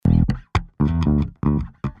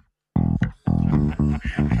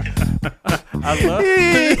I love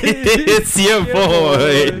It's your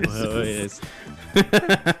boys.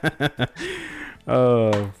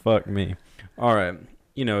 Oh, fuck me. All right.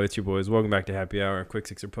 You know, it's your boys. Welcome back to Happy Hour, Quick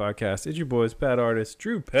Sixer Podcast. It's your boys, Pat Artist,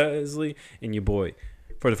 Drew Pesley, and your boy,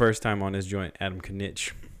 for the first time on this joint, Adam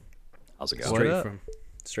Knitch. How's it going?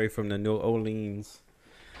 Straight from the New Orleans.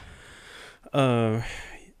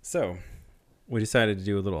 So, we decided to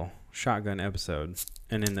do a little shotgun episode,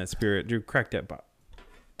 and in that spirit, Drew, crack that pop.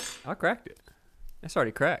 I cracked it. It's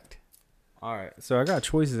already cracked. All right, so I got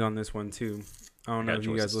choices on this one too. I don't know if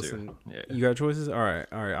you guys listen. Yeah. You got choices? All right.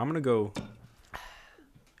 I'm gonna go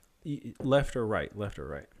left or right. That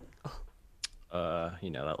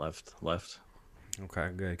left. Okay,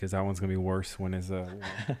 good, because that one's gonna be worse when it's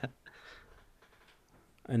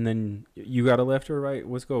And then you got a left or right?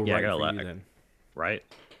 Let's go right. I got for a left. You then. Right.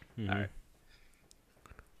 Mm-hmm. All right.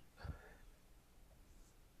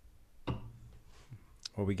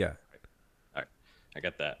 What we got? All right. I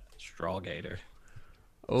got that straw gator.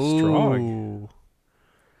 Oh, strong.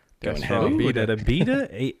 Going heavy. beta. A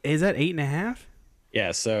beta? Is that 8.5?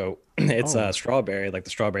 Yeah. So it's strawberry, like the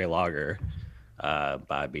strawberry lager,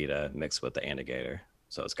 by beta mixed with the antigator.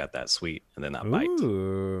 So it's got that sweet and then that bite.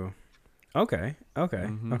 Ooh. Okay.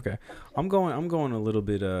 Mm-hmm. Okay. I'm going a little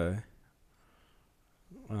bit. I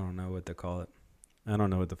don't know what to call it. I don't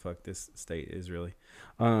know what the fuck this state is really.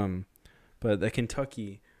 But the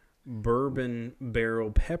Kentucky Bourbon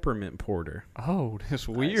Barrel Peppermint Porter. Oh, this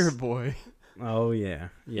weird boy. Oh yeah.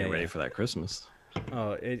 Get ready for that Christmas.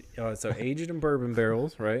 So aged in bourbon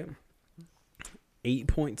barrels, right?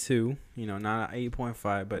 8.2. You know, not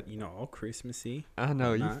 8.5, but all Christmassy. I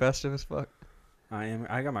know you festive as fuck. I am.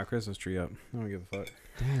 I got my Christmas tree up. I don't give a fuck.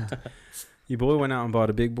 Damn. Your boy went out and bought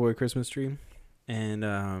a big boy Christmas tree,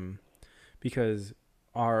 and because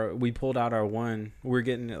we pulled out our one. We're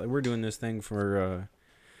doing this thing for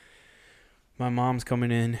my mom's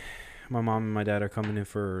coming in. My mom and my dad are coming in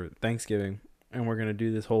for Thanksgiving, and we're gonna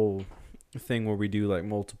do this whole thing where we do like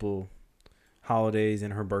multiple holidays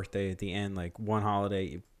and her birthday at the end, like one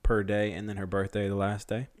holiday per day, and then her birthday the last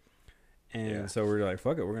day. And so we're like,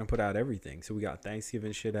 fuck it, we're gonna put out everything. So we got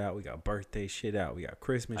Thanksgiving shit out, we got birthday shit out, we got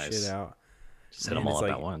Christmas shit out. Just hit them all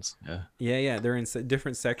up at once. Yeah. They're in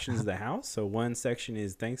different sections of the house. So one section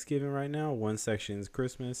is Thanksgiving right now, one section is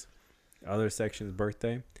Christmas, other section is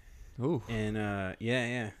birthday. Ooh.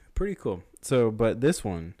 And pretty cool. So, but this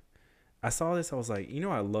one, I saw this, I was like,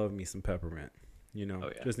 I love me some peppermint.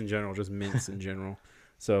 Just in general, just mints in general.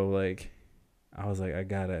 So like, I was like, I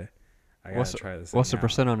gotta try this. What's the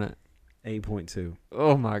percent on it? 8.2.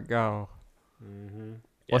 Oh my god. Mm-hmm.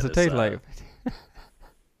 What's it taste like?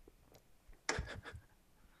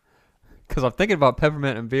 Because I'm thinking about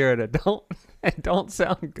peppermint and beer, and it don't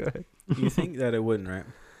sound good. You think that it wouldn't, right?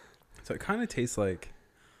 So it kind of tastes like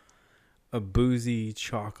a boozy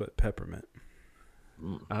chocolate peppermint.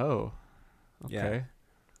 Oh, okay.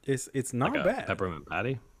 Yeah. It's not like bad. Peppermint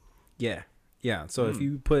patty. Yeah. So if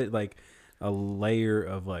you put like a layer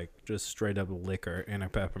of like just straight up liquor in a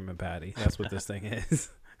peppermint patty, that's what this thing is.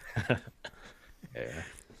 Yeah.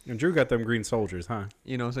 And Drew got them green soldiers, huh?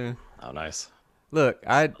 You know what I'm saying? Oh, nice. Look,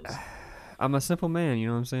 I'm a simple man. You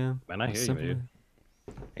know what I'm saying? Man, I hear you, dude.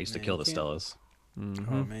 I used to kill the Stellas.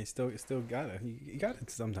 Mm-hmm. Oh man, still got it. You got it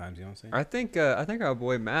sometimes. You know what I'm saying? I think our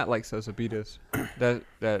boy Matt likes those Abitas. What's it?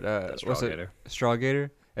 Strawgator. Strawgator.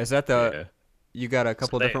 Is that the? Yeah. You got a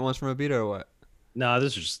couple different ones from Abita or what? No,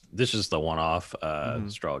 this is the one-off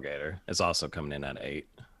Strawgator. It's also coming in at 8.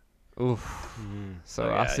 Oof. So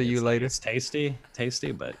I'll see you later. It's tasty,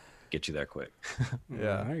 but get you there quick.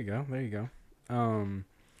 Yeah. There you go.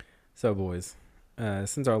 So boys,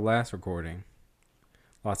 since our last recording,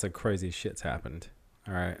 lots of crazy shits happened.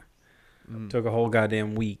 All right. Took a whole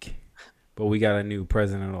goddamn week, but we got a new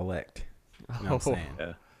president-elect. You know what I'm saying?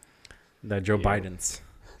 Yeah. That Joe Biden's.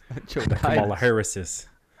 Joe Kamala Harris's.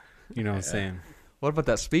 You know what I'm saying? What about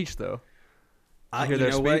that speech, though? I hear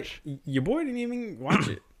their speech. What? Your boy didn't even watch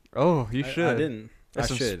it. Oh, you should. I didn't. I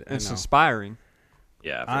should. It's inspiring.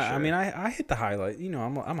 Yeah, for sure. I mean, I hit the highlight.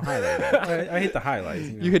 I'm a highlight guy. I hit the highlights.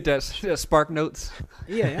 You hit that Spark Notes.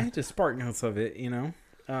 Yeah, I hit the Spark Notes of it.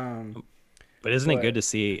 But isn't it good to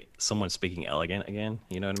see someone speaking elegant again?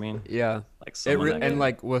 You know what I mean? Yeah. Like someone and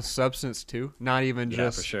like with substance too. Not even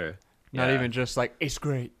just for sure. Not even just like it's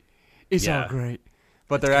great. It's all great.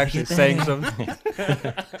 But they're actually saying something.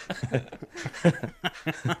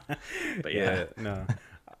 But no.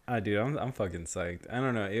 I'm fucking psyched. I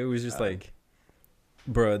don't know. It was just like,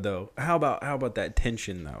 bruh, though. How about that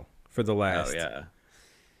tension though for the last? Oh yeah.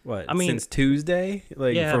 What? I mean, since Tuesday,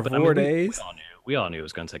 like for 4 days. we all knew it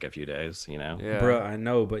was gonna take a few days. Yeah. Bruh, I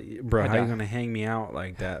know, but bruh, Had how you to- gonna hang me out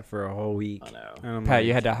like that for a whole week? I know. And I'm Pat, like,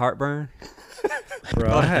 you had that heartburn.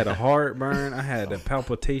 bro, I had a heartburn. I had a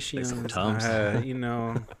palpitations. some I Tums. had,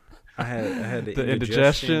 I had the The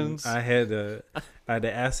indigestion. indigestions. I had the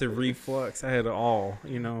acid reflux. I had it all.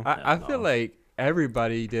 I feel like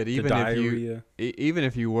everybody did, The even if you diarrhea. even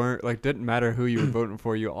if you weren't, like, didn't matter who you were voting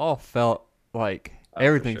for, you all felt like Oh, for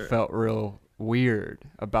everything sure. felt real weird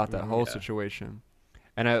about that whole Yeah. situation.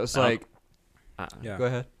 And it was Um, like, Yeah. go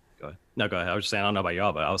ahead. Go ahead. No, go ahead. I was just saying, I don't know about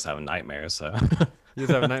y'all, but I was having nightmares. So You was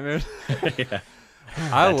having nightmares? yeah,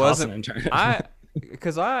 I That tossing wasn't. and turning.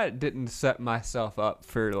 Because I didn't set myself up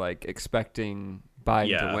for like expecting Biden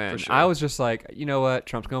Yeah, to win. for sure. I was just like, you know what,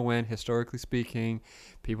 Trump's gonna win. Historically speaking,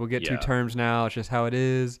 people get two Yeah. terms now. It's just how it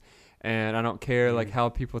is, and I don't care like how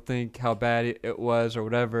people think how bad it was or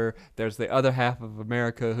whatever. There's the other half of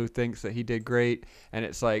America who thinks that he did great, and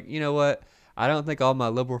it's like, you know what? I don't think all my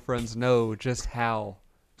liberal friends know just how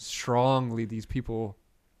strongly these people,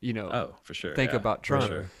 Oh, for sure. think yeah, about for Trump.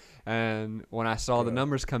 sure. And when I saw the Yeah.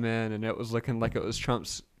 numbers come in and it was looking like it was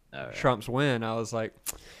Trump's Oh, yeah. Trump's win, I was like,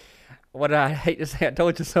 "What? I hate to say, I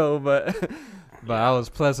told you so," but I was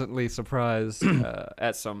pleasantly surprised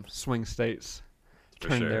at some swing states For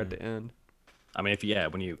turned sure. there at the end. I mean,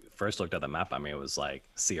 when you first looked at the map, I mean, it was like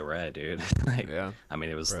sea of red, dude. Like, Yeah. I mean,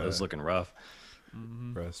 it was Bruh. looking rough.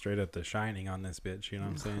 Bro, straight up the shining on this bitch. You know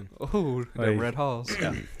what I'm saying? Oh, the Like- red halls.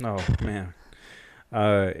 Oh man.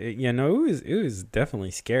 It was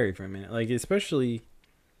definitely scary for a minute. Like, especially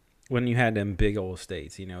when you had them big old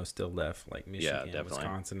states, still left, like Michigan, definitely.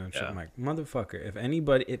 Wisconsin, and shit. Yeah. I'm like, motherfucker,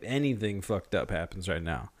 if anything fucked up happens right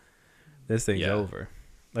now, this thing's Yeah. over.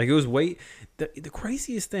 Like, it was the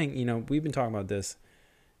craziest thing, we've been talking about this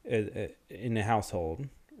in the household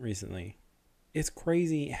recently. It's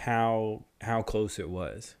crazy how close it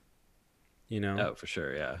was. Oh, for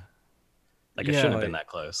sure. Yeah. Like, it Yeah, shouldn't have like- been that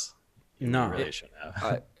close. No. It really shouldn't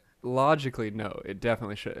have. Logically, no, it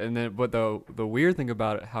definitely should. And then, but the weird thing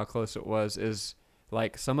about it, how close it was, is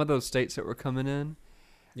like some of those states that were coming in.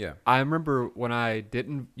 Yeah. I remember when I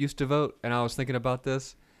didn't used to vote, and I was thinking about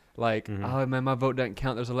this, like, oh man, my vote doesn't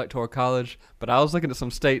count. There's electoral college, but I was looking at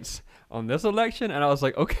some states on this election, and I was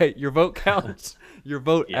like, okay, your vote counts. Your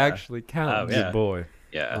vote Yeah. actually counts. Oh, yeah. Good boy.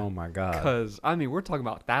 Yeah. Oh my god. Because I mean, we're talking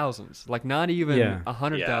about thousands, like not even Yeah.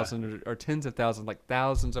 100,000 or tens of thousands, like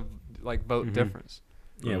thousands of like vote difference.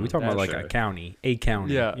 Yeah, we talking That's about like sure. a county.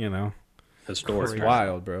 Yeah. Historic. It's Crazy.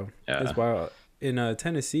 wild, bro. Yeah. It's wild. In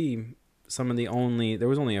Tennessee, there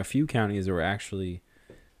was only a few counties that were actually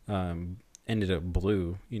ended up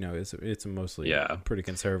blue. It's a mostly Yeah. pretty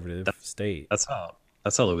conservative state. That's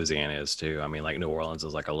how Louisiana is too. I mean, like New Orleans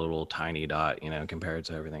is like a little tiny dot, compared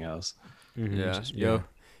to everything else. Yeah, yo,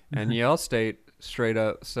 and y'all state straight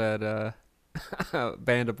up said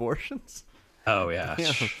banned abortions. Oh yeah.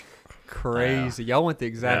 Yeah. Crazy. Y'all went the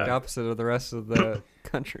exact Yeah. opposite of the rest of the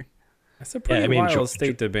country. That's a pretty I mean, wild Georgia-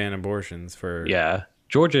 state to ban abortions for. Yeah.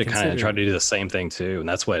 Georgia kind of Considering- tried to do the same thing too, and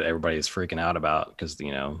that's what everybody's freaking out about because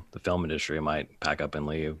the film industry might pack up and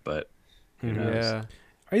leave, but who knows? Yeah.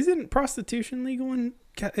 Isn't prostitution legal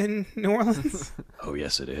in New Orleans? Oh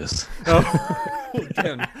yes, it is.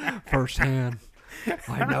 Again, firsthand.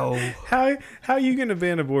 I know. how you gonna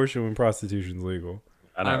ban abortion when prostitution's legal?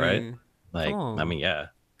 I know, right? mean, Like, come on. I mean, yeah.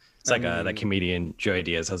 It's like that comedian Joey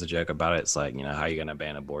Diaz has a joke about it. It's like, how are you gonna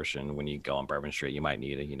ban abortion when you go on Bourbon Street? You might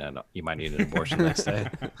need an abortion the next day.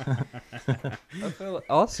 I feel like-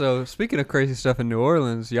 also, speaking of crazy stuff in New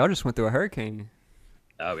Orleans, y'all just went through a hurricane.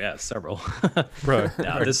 Oh yeah, several. Bro,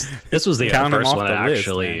 No, this was the Count 'em first off one the that list,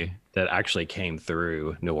 man. actually came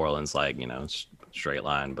through New Orleans, like straight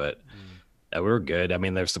line. But we were good. I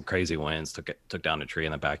mean, there's some crazy winds. Took down a tree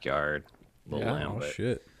in the backyard. Little Yeah. limb, oh but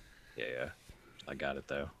shit. yeah. I got it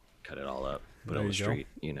though. Cut it all up. Put it There on the you go. street.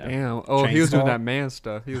 Damn. Oh, he was doing Chainsaw? that man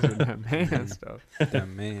stuff. He was doing that man stuff. That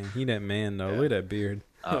man, that man though. Look at that beard.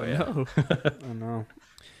 Oh yeah. No.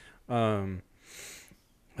 I know.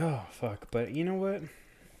 Oh fuck! But you know what?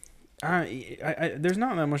 I there's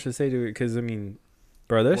not that much to say to it because I mean,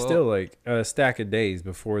 bro, there's Well- still like a stack of days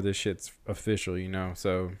before this shit's official.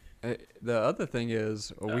 So The other thing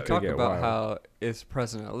is, we it talk get about wild. how it's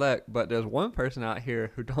president-elect, but there's one person out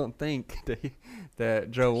here who don't think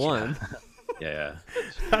that Joe won. Yeah.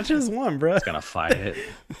 not just one, bro. It's gonna fight it.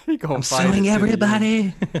 He gonna I'm fight it suing to the end.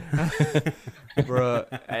 everybody.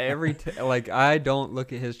 Bruh, like I don't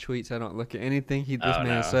look at his tweets. I don't look at anything this Oh,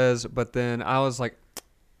 man no. says. But then I was like,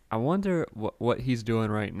 I wonder what he's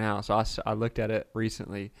doing right now. So I looked at it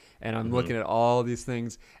recently, and I'm looking at all these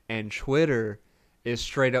things. And Twitter is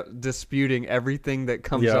straight up disputing everything that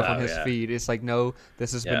comes Yeah. up on Oh, his yeah. feed. It's like, no,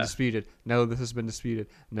 this has been Yeah. disputed. No, this has been disputed.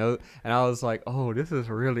 No, and I was like, oh, this is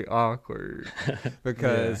really awkward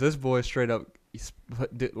because Yeah. this boy straight up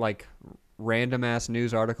did, like random ass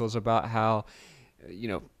news articles about how, you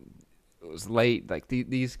know, it was late. Like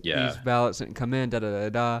these ballots didn't come in. Da da da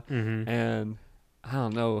da. Mm-hmm. And I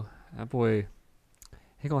don't know, that boy,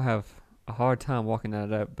 he gonna have a hard time walking out of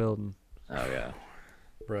that building. Oh yeah.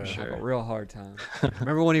 Bruh. Sure. Have a real hard time.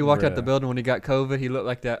 Remember when he walked out the Bruh. building when he got COVID? He looked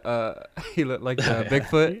like that. He looked like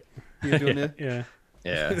Bigfoot. He was doing this. Yeah.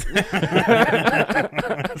 Yeah.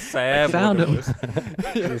 Sad. Found boy. him.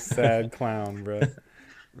 The sad clown, bro.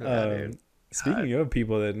 Yeah, dude. Speaking of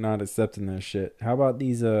people that not accepting this shit, how about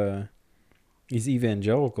these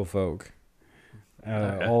evangelical folk?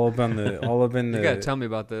 Okay. All up in the. You gotta tell me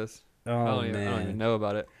about this. Oh I don't man, even know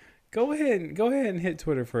about it. Go ahead and hit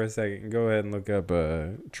Twitter for a second. Go ahead and look up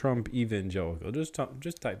Trump evangelical. Just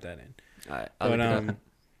type that in. I'll But look it up.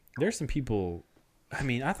 there's some people. I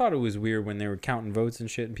mean, I thought it was weird when they were counting votes and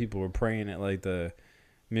shit, and people were praying at like the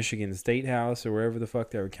Michigan State House or wherever the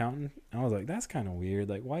fuck they were counting. I was like, that's kind of weird.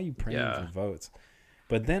 Like, why are you praying Yeah. for votes?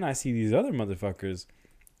 But then I see these other motherfuckers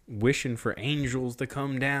wishing for angels to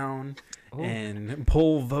come down Oh. and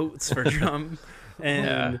pull votes for Trump, and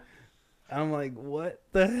Yeah. I'm like, what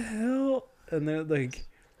the hell? And they're like,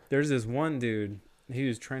 there's this one dude. He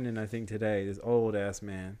was trending, I think, today. This old ass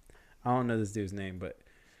man. I don't know this dude's name, but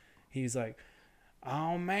he's like,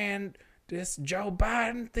 oh man, this Joe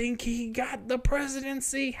Biden think he got the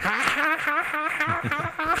presidency. Ha ha ha ha ha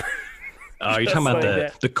ha ha. Oh, you're Just talking about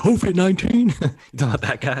like the COVID-19? You talking about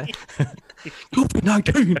that guy?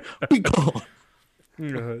 COVID-19, we gone.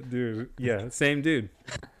 Dude, yeah, same dude.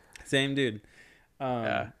 Same dude.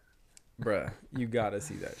 Yeah. Bruh, you gotta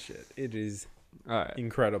see that shit. It is All right.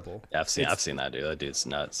 incredible. Yeah, I've seen that dude. That dude's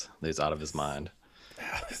nuts. He's out of his mind.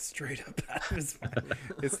 Straight up out of his mind.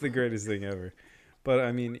 It's the greatest thing ever. But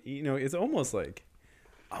I mean, you know, it's almost like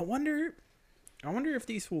I wonder if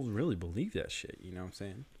these fools really believe that shit, you know what I'm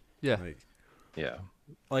saying? Yeah. Yeah.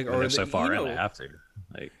 Like They're so far in, they have to.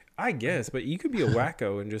 Like, I guess, but you could be a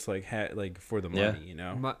wacko and just like for the money, Yeah. you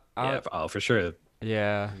know? yeah, for sure.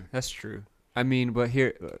 Yeah, that's true. I mean, but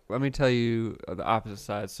here, let me tell you the opposite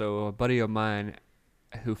side. So a buddy of mine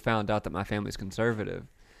who found out that my family's conservative,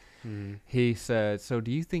 he said, so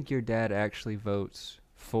do you think your dad actually votes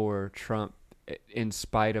for Trump in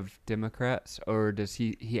spite of Democrats, or does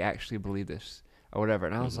he actually believe this or whatever?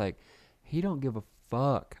 And I was like, he don't give a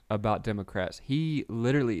fuck about Democrats. He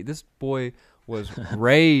literally, this boy was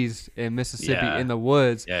raised in Mississippi Yeah. in the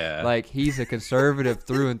woods. Yeah. Like he's a conservative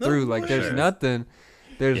through and through. Like there's Sure. nothing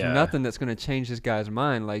Yeah. nothing that's going to change this guy's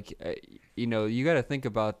mind. Like, you know, you got to think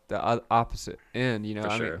about the opposite end, you know. For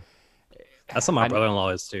I sure. mean, That's what my brother-in-law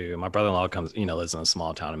is too. My brother-in-law lives in a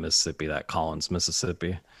small town in Mississippi, that Collins,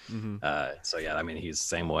 Mississippi. So yeah, I mean, he's the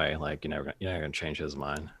same way. Like, you're never gonna change his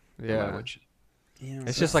mind. no matter Yeah. what you- You know,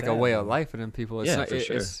 it's so just like a sad, way though. of life for them people. It's Yeah, not, for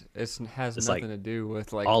sure. It's has It's nothing like to do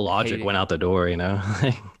with like all logic hating. went out the door, you know.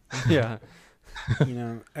 Yeah. You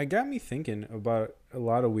know, it got me thinking about a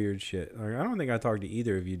lot of weird shit. Like, I don't think I talked to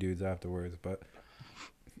either of you dudes afterwards, but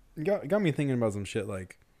it got me thinking about some shit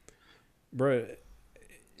like, bro,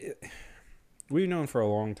 we've known for a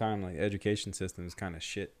long time like education system is kind of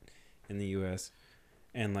shit in the U.S.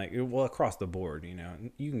 and like well across the board. You know,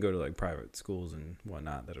 you can go to like private schools and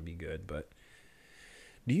whatnot, that'll be good. But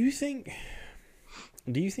do you think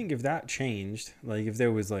if that changed, like if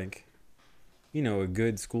there was like, you know, a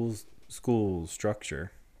good school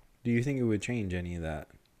structure, do you think it would change any of that,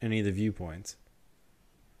 any of the viewpoints?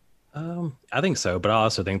 I think so, but I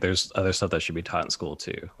also think there's other stuff that should be taught in school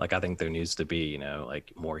too. Like, I think there needs to be, you know,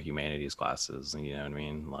 like more humanities classes, and you know what I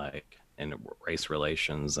mean, like and race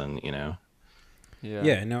relations, and you know.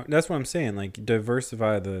 Yeah, no, that's what I'm saying. Like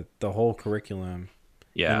diversify the whole curriculum.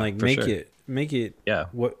 Yeah, and like for sure. make it Yeah,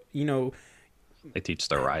 what you know. they teach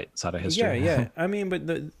the right side of history. Yeah. I mean, but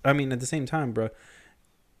at the same time, bro,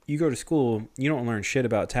 you go to school, you don't learn shit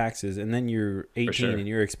about taxes, and then you're 18 sure. and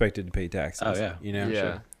you're expected to pay taxes. Oh, yeah. you know. Yeah.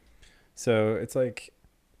 Sure. So it's like,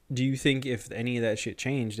 do you think if any of that shit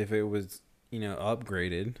changed, if it was, you know,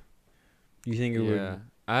 upgraded, do you think it Yeah.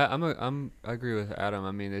 would? I agree with Adam.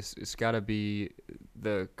 I mean, it's got to be,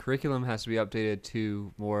 the curriculum has to be updated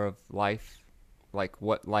to more of life, like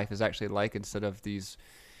what life is actually like, instead of these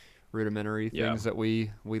rudimentary things that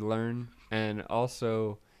we learn. And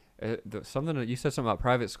also, something that you said something about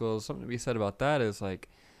private schools. Something to be said about that is like,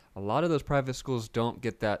 a lot of those private schools don't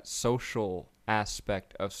get that social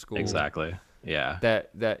aspect of school. Exactly. Yeah.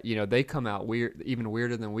 that you know, they come out weird, even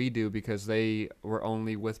weirder than we do, because they were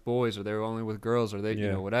only with boys, or they were only with girls, or they you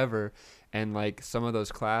Yeah. know, whatever. And like some of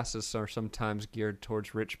those classes are sometimes geared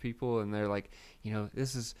towards rich people, and they're like, you know,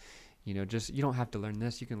 this is, you know, just, you don't have to learn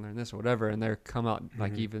this, you can learn this or whatever, and they're come out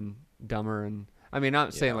like even dumber. And I mean,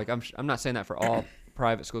 I'm saying like I'm not saying that for all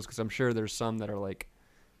private schools, because I'm sure there's some that are like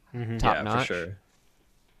top Yeah, notch. for sure.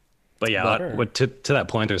 But yeah, Sure. what to that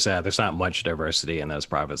point, there's not much diversity in those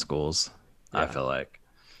private schools. I Yeah. feel like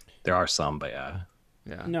there are some, but yeah.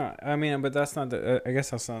 Yeah. No, I mean, but that's not the. I guess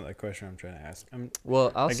that's not the question I'm trying to ask.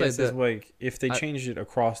 Well, I'll I say guess it's that. like if they changed it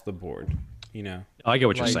across the board, you know. I get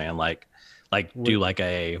what you're Like- saying. Like do like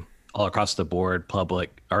a all across the board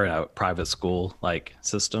public or private school like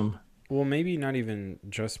system. Well, maybe not even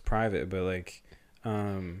just private, but like,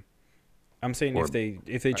 I'm saying Or-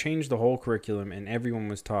 if they changed the whole curriculum and everyone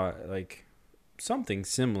was taught like something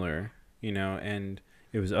similar, you know, and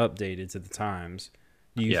it was updated to the times,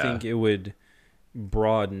 do you Yeah. think it would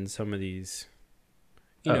broaden some of these?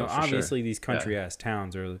 You Oh, know, for sure. obviously these country ass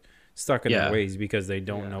towns are stuck in Yeah. their ways because they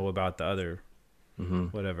don't Yeah. know about the other Hmm.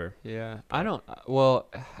 whatever. Yeah, I don't. Well,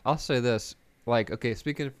 I'll say this. Like, okay,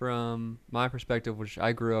 speaking from my perspective, which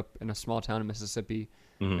I grew up in a small town in Mississippi.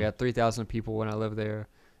 Hmm. We had 3,000 people when I lived there,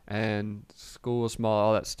 and school was small,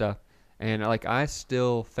 all that stuff. And like, I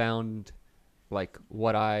still found like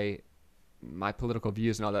my political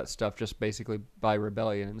views and all that stuff just basically by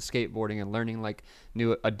rebellion and skateboarding and learning like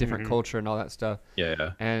a different culture and all that stuff.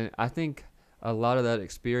 Yeah. And I think a lot of that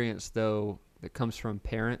experience, though, that comes from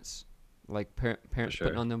parents, like parents sure.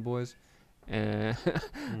 putting on them boys. And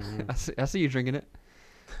I see you drinking it.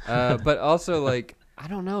 But also, like, I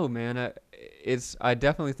don't know, man. I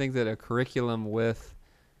definitely think that a curriculum with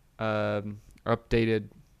updated,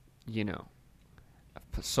 you know,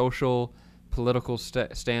 social, political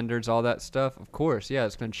standards, all that stuff, of course, yeah,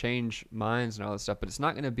 it's going to change minds and all that stuff. But it's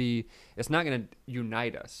not going to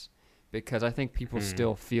unite us, because I think people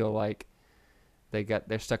still feel like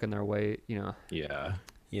they're stuck in their way, you know. Yeah.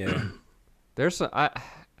 Yeah. There's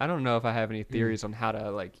I don't know if I have any theories on how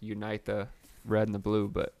to like unite the red and the blue,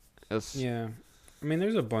 but it's Yeah, I mean,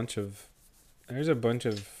 there's a bunch of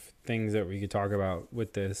things that we could talk about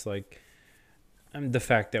with this, like, the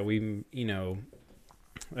fact that we, you know,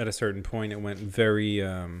 at a certain point it went very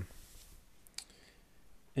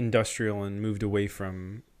industrial and moved away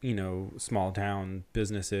from, you know, small town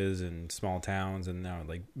businesses and small towns, and now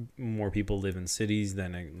like more people live in cities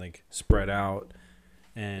than like spread out,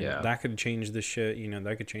 and that could change the shit, you know,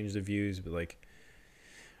 that could change the views. But like,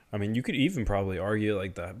 I mean, you could even probably argue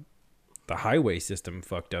like the highway system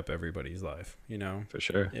fucked up everybody's life, you know, For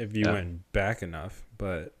sure. if you went back enough.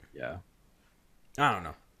 But Yeah. I don't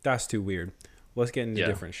know, that's too weird. Let's get into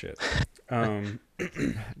different shit.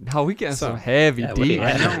 no, we getting some So- heavy Yeah, deep.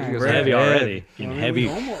 I know, We got right? Heavy some already. I mean, Heavy we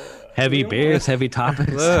almost- heavy we beers, heavy topics.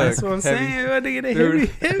 Look, That's what I'm heavy- saying. We're to get a Dude,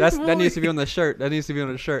 heavy that needs to be on the shirt. That needs to be on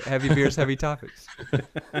the shirt. Heavy beers, heavy topics.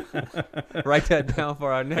 Write that down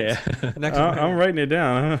for our next. Yeah. next I'm writing it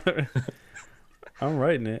down. I'm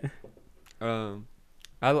writing it.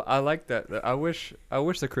 I like that. I wish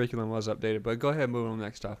the curriculum was updated. But go ahead, and move on to the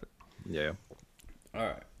next topic. Yeah. All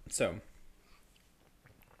right. So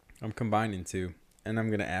I'm combining two, and I'm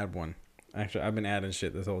gonna add one. Actually, I've been adding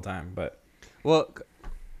shit this whole time, but Well,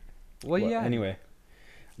 well, yeah. anyway.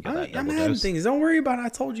 You got that I'm double adding dose. things. Don't worry about it. I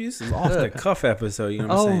told you this is off the cuff episode. You know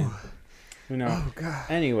what I'm saying? You know. Oh god.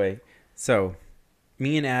 Anyway, so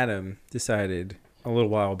me and Adam decided a little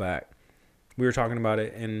while back. We were talking about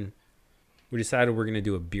it, and we decided we're gonna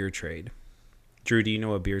do a beer trade. Drew, do you know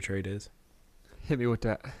what beer trade is? Hit me with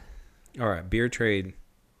that. All right, beer trade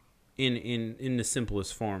in the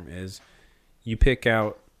simplest form is you pick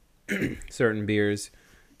out certain beers,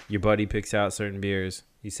 your buddy picks out certain beers,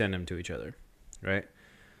 you send them to each other, right?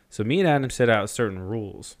 So me and Adam set out certain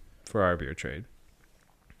rules for our beer trade.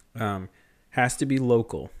 Has to be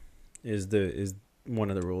local is one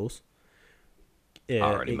of the rules.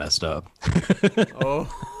 Already messed up. Oh.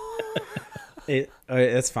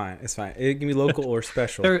 It's fine. It's fine. It can be local or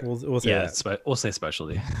special. We'll say Yeah, that. we'll say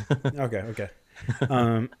specialty. Okay.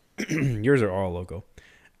 Yours are all local.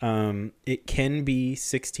 It can be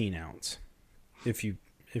 16 ounce if you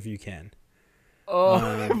can.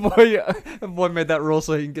 Oh boy made that rule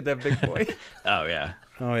so he can get that big boy. Oh yeah.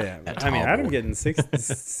 Oh yeah. That I mean, tall Adam boy. getting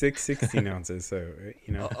 16 ounces, so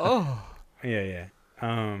you know. Oh. Yeah.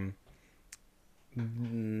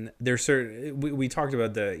 There's certain we talked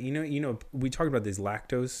about we talked about this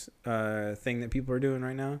lactose thing that people are doing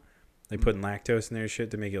right now, like putting lactose in their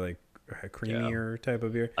shit to make it like creamier type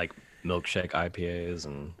of beer. Like milkshake IPAs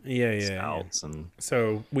and Yeah, stouts and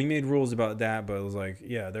so we made rules about that, but it was like,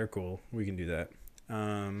 yeah, they're cool. We can do that.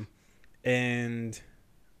 And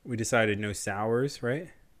we decided no sours, right?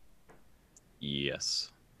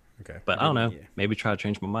 yes. Okay. But I don't know. Yeah. Maybe try to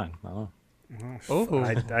change my mind. I don't know. Oh.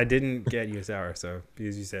 I didn't get you a sour, so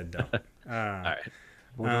because you said don't. All right.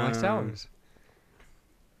 What do you like sours?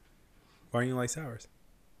 Why don't you like sours?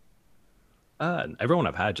 Everyone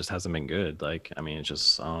I've had just hasn't been good. Like, I mean, it's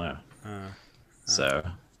just I don't know. So,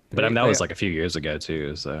 but They- I mean, that they- was like a few years ago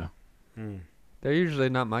too. So They're usually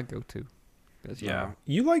not my go-to. yeah,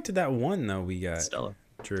 You liked that one though we got. Stella.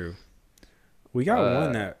 True. We got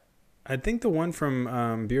one that I think the one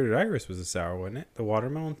from Bearded Iris was a sour, wasn't it? The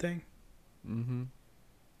watermelon thing. Mm-hmm.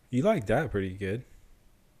 You liked that pretty good.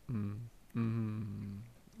 Mm-hmm.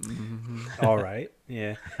 All right.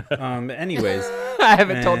 Yeah. Anyways, I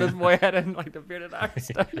haven't told this boy I didn't like the bearded iris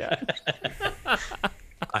stuff yet.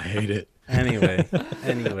 I hate it. anyway.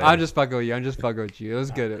 I'm just fucking with you. It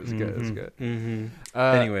was good. It was good. Mm-hmm. Uh,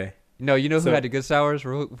 Anyway. No, you know who So- had the good sours?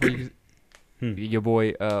 Your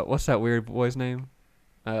boy. What's that weird boy's name?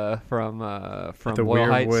 From The Boyle weird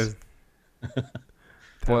Heights. was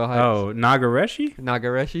Boyle Heights. oh Nagareshi.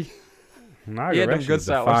 Nagareshi. Nagareshi He had them good good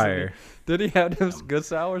sours, fire, Did he have those good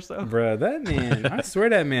sours though? bruh. That man, I swear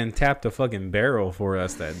that man tapped a fucking barrel for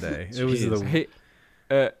us that day. It was Jeez.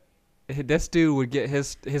 the This dude would get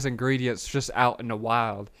his ingredients just out in the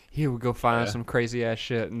wild. He would go find Yeah. some crazy ass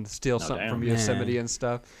shit and steal something damn. from Yosemite and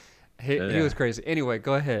stuff. He Yeah. was crazy. Anyway,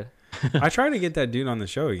 go ahead. I tried to get that dude on the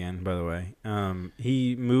show again. By the way,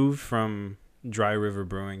 he moved from Dry River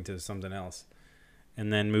Brewing to something else,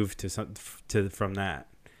 and then moved to from that.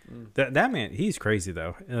 That man, he's crazy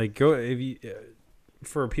though. Like, go if you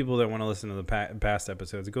for people that want to listen to the past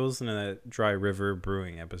episodes, go listen to that Dry River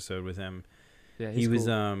Brewing episode with him. Yeah, He was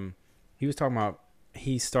talking about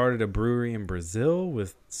he started a brewery in Brazil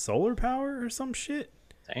with solar power or some shit.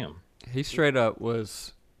 Damn, he straight up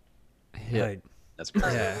was hip. Like, that's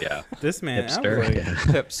crazy. Yeah. Yeah, this man, I was hipster. like, Yeah.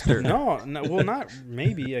 hipster. no, well, not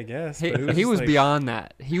maybe, I guess. He, but it he just was like, beyond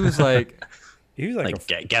that. He was like, He was like,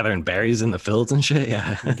 Like gathering berries in the fields and shit.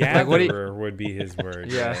 Yeah. a gatherer what do you- would be his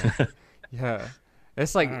word. yeah, yeah.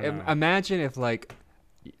 It's like I don't know. imagine if like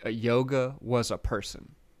yoga was a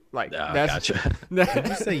person. Like Yeah, that's gotcha. Did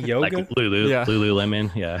you say yoga? Like Lulu, Yeah.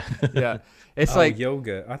 Lululemon. Yeah. yeah. It's Oh, like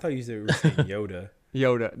yoga. I thought you said you were saying Yoda.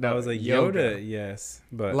 Yoda. No, I was like Yoda, yes,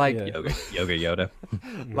 but Like- yeah. Yoga Yoda.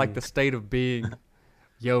 like the state of being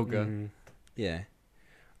yoga. Mhm. Yeah.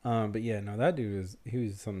 But yeah, no, that dude he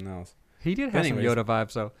was something else. He did have Anyways. some Yoda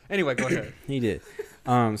vibes though. Anyway, go ahead. He did.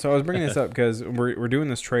 So I was bringing this up because we're doing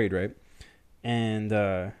this trade, right? And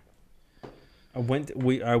I went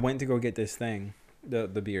to go get this thing, the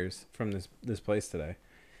beers from this place today,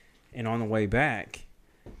 and on the way back,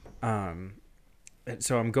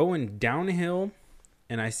 so I'm going down a hill,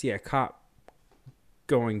 and I see a cop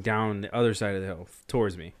going down the other side of the hill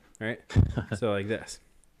towards me, right? So like this.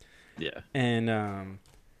 Yeah. And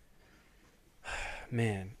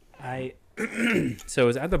man, I so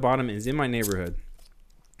it's at the bottom. It's in my neighborhood,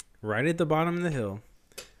 right at the bottom of the hill.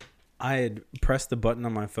 I had pressed the button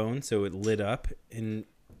on my phone so it lit up and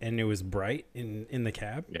it was bright in the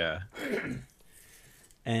cab. Yeah.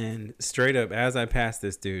 And straight up, as I passed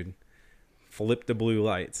this dude, flipped the blue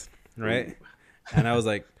lights, right? And I was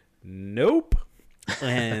like, nope.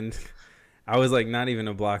 And I was like not even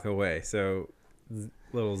a block away. So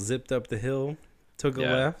little zipped up the hill, took a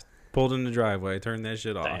Yeah. left, pulled in the driveway, turned that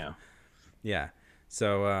shit off. Damn. Yeah.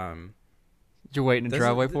 So You're waiting in the That's-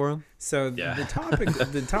 driveway for him. so Yeah.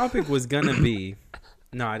 the topic was gonna be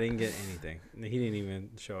no, I didn't get anything. He didn't even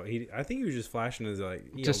show. I think he was just flashing his like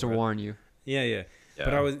yo, Just to bro. warn you. Yeah. Yeah.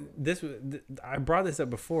 But I brought this up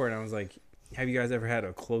before, and I was like, have you guys ever had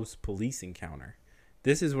a close police encounter?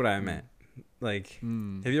 This is what I meant. Like,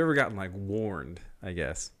 have you ever gotten like warned? I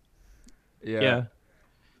guess. Yeah.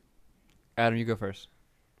 Adam, you go first.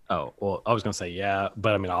 Oh, well, I was gonna say yeah,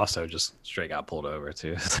 but I mean, I also just straight got pulled over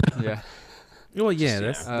too. Yeah. Well, yeah,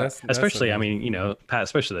 Just, that's Especially, a- I mean, you know, Pat,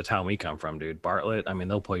 especially the town we come from, dude, Bartlett. I mean,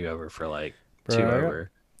 they'll pull you over for like Bro, two I got-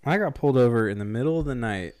 over. I got pulled over in the middle of the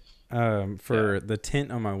night for the tint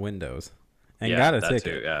on my windows, and Yeah, got a that ticket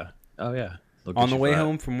too, yeah. Oh yeah. Look on at the you way for that.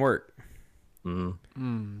 home from work.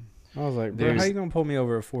 Mhm. I was like, bro, There's- how you gonna pull me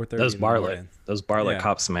over at 4:30? Those Bartlett Yeah.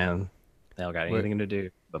 cops, man, they don't got Wait. anything to do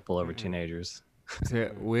but pull over teenagers. Yeah,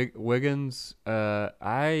 Wiggins.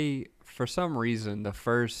 I for some reason the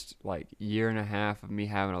first like year and a half of me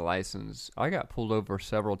having a license, I got pulled over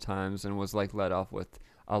several times and was like let off with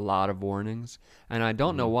a lot of warnings, and I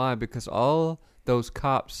don't know why because all those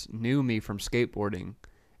cops knew me from skateboarding,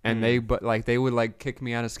 and they would like kick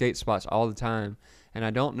me out of skate spots all the time, and I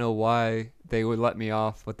don't know why they would let me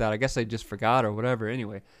off with that. I guess they just forgot or whatever.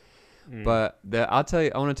 Anyway, but I want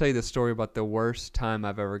to tell you the story about the worst time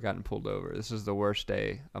I've ever gotten pulled over. This is the worst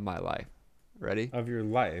day of my life. Ready? Of your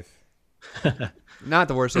life. Not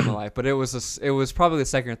the worst day of my life, but it was probably the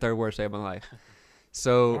second or third worst day of my life.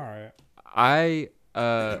 So All right. I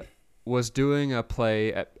was doing a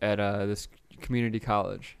play at this community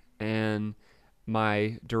college, and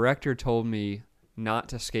my director told me not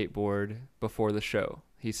to skateboard before the show.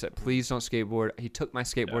 He said, please don't skateboard. He took my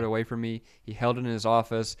skateboard away from me. He held it in his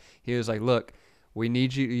office. He was like, look, we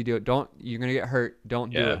need you to do it. You're going to get hurt.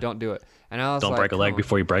 Don't do it. Don't do it. And I was don't break a leg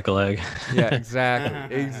before you break a leg. Yeah,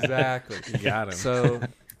 exactly. You got him.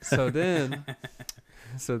 So then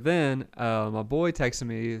my boy texted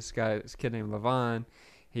me, this kid named Levon.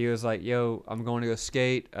 He was like, yo, I'm going to go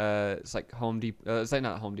skate. It's like Home Depot. It's like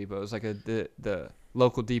not Home Depot. It's like the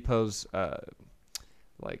local depot's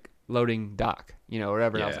like loading dock,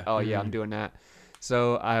 whatever. And I was like, oh yeah, I'm doing that.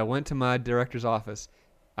 So I went to my director's office.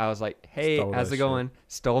 I was like, hey, how's it going?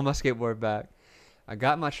 Stole my skateboard back. I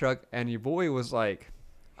got my truck, and your boy was like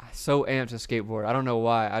so amped to skateboard. I don't know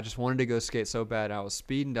why. I just wanted to go skate so bad. I was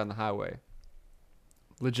speeding down the highway.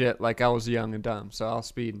 Legit, like I was young and dumb. So I was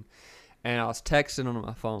speeding. And I was texting on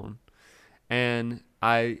my phone. And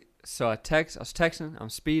I was texting,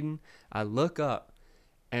 I'm speeding. I look up,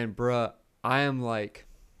 and bruh, I am like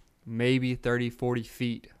maybe 30, 40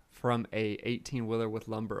 feet from a 18-wheeler with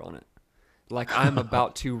lumber on it. Like I'm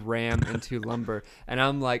about to ram into lumber. And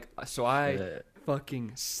I'm like, so I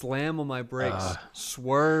fucking slam on my brakes,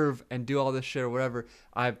 swerve, and do all this shit or whatever.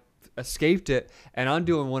 I escaped it, and I'm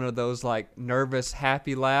doing one of those like nervous,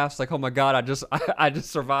 happy laughs, like, oh my god, I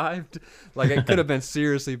just survived. Like it could have been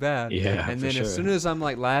seriously bad. Yeah. And then as soon as I'm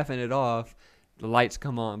like laughing it off, the lights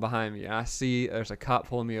come on behind me, and I see there's a cop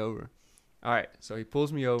pulling me over. All right, so he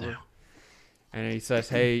pulls me over, and he says,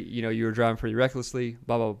 hey, you were driving pretty recklessly,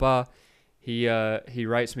 blah blah blah. He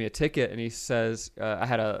writes me a ticket, and he says I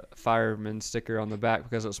had a fireman sticker on the back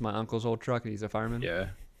because it was my uncle's old truck, and he's a fireman. Yeah.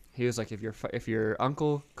 He was like, if your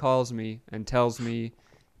uncle calls me and tells me,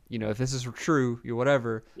 if this is true,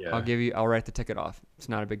 whatever, I'll write the ticket off. It's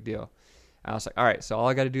not a big deal. I was like, all right, so all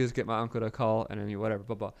I got to do is get my uncle to call, and then whatever,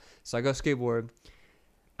 blah blah. So I go skateboard.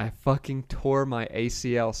 I fucking tore my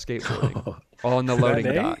ACL skateboarding on the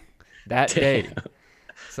loading dock that day.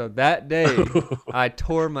 So that day, I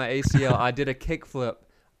tore my ACL. I did a kickflip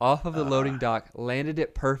off of the loading dock, landed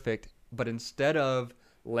it perfect, but instead of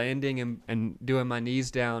landing and doing my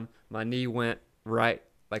knees down, my knee went right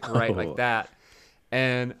like that.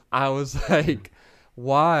 And I was like,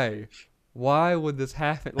 why would this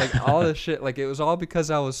happen? Like all this shit, like it was all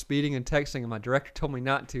because I was speeding and texting, and my director told me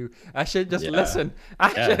not to. I should just listen.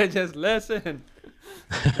 I should have just listened.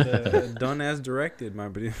 Done as directed, my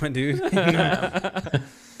dude.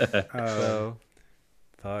 So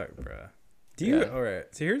fuck, bro. All right,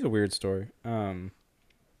 so here's a weird story.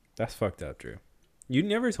 That's fucked up, Drew. You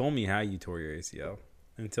never told me how you tore your ACL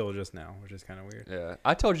until just now, which is kind of weird. Yeah,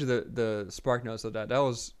 I told you the spark notes of that. That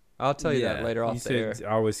was, I'll tell you that later off the air.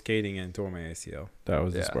 I was skating and tore my ACL. That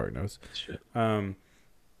was the spark notes. Shit.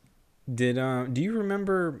 Do you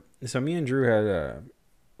remember? So me and Drew had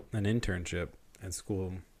an internship at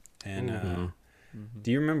school, and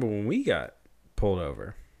do you remember when we got pulled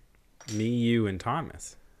over? Me, you, and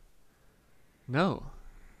Thomas. No.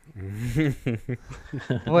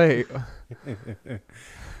 Wait.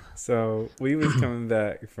 So we was coming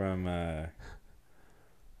back from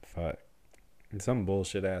some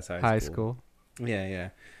bullshit ass high school. Yeah.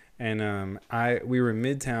 And we were in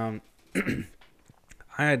Midtown.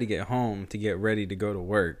 I had to get home to get ready to go to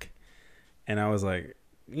work, and I was like,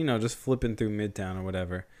 just flipping through Midtown or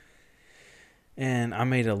whatever. And I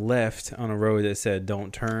made a left on a road that said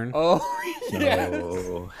 "Don't turn." Oh,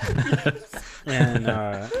 yes.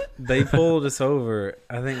 And they pulled us over.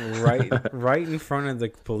 I think right in front of the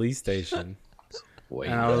police station.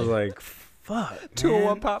 And I was like, "Fuck,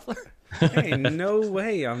 201 Poplar." Hey, no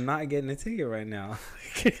way! I'm not getting a ticket right now.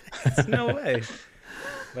 There's no way.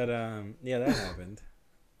 But yeah, that happened.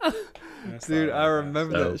 Dude, I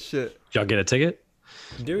remember that shit. Did y'all get a ticket?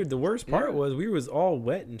 Dude, the worst part was we was all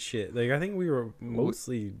wet and shit. Like I think we were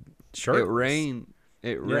mostly shirtless.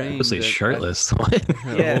 It rained. Mostly shirtless. What?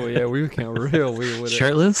 Yeah. Oh yeah, we became real weird with it.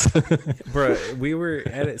 Shirtless? Bro, we were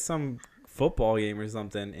at some football game or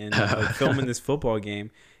something, and filming this football game,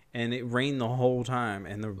 and it rained the whole time,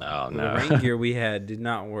 and the rain gear we had did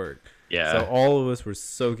not work. Yeah. So all of us were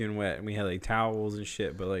soaking wet, and we had like towels and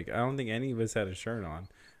shit, but like I don't think any of us had a shirt on,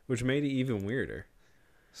 which made it even weirder.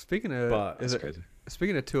 Speaking of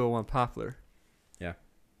 201 Poplar. Yeah.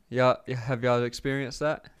 Have y'all experienced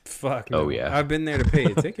that? Fuck. Oh, no. yeah. I've been there to pay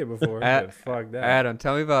a ticket before. But fuck that. Adam,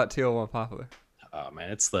 tell me about 201 Poplar. Oh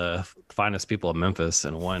man, it's the finest people of Memphis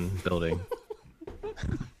in one building.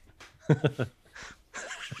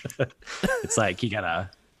 It's like you gotta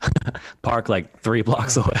park like 3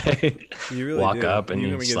 blocks away. You really walk do. up and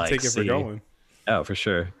you're you gonna just get a like ticket for see. going. Oh, for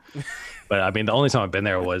sure. But I mean, the only time I've been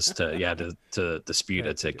there was to dispute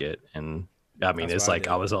a ticket, and I mean, That's it's what I like did.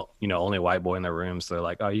 I was only white boy in the room, so they're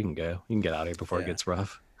like, oh, you can go, you can get out of here before Yeah. it gets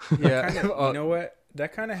rough. Yeah. You know what?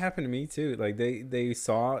 That kind of happened to me too. Like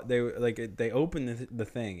they opened the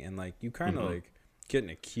thing and like you kind of like get in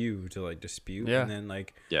a queue to like dispute, Yeah. and then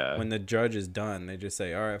like Yeah. when the judge is done, they just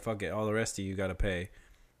say, all right, fuck it, all the rest of you got to pay.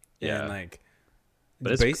 Yeah. And like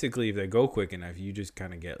But it's- basically if they go quick enough, you just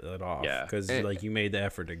kind of get let off. Yeah. Because Eh, like you made the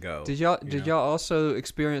effort to go. Did y'all you know? y'all also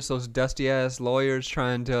experience those dusty ass lawyers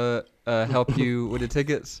trying to help you with the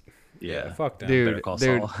tickets? Yeah. Fuck them. Dude, Better call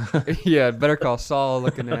dude. Saul. Yeah, Better Call Saul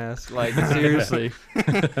looking ass. Like seriously,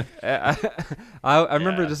 I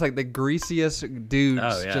remember Yeah. just like the greasiest dudes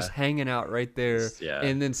Oh, yeah. just hanging out right there, Yeah.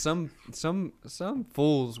 and then some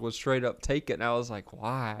fools would straight up take it, and I was like,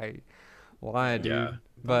 why, dude? Yeah. Don't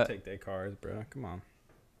But take their cars, bro. Come on.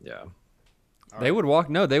 Yeah. they would walk.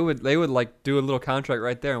 No, they would like do a little contract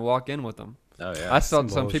right there and walk in with them. Oh yeah. I saw some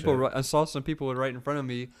some people. bullshit. I saw some people right in front of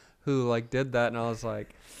me who like did that, and I was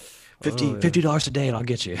like, $50 a day and I'll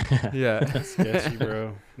get you. yeah. Sketchy,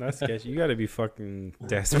 bro. That's sketchy. You got to be fucking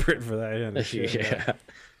desperate for that kind of shit. Yeah.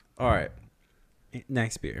 All right.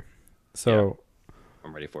 Next beer. So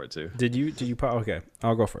I'm ready for it too. did you okay,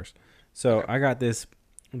 I'll go first. So I got this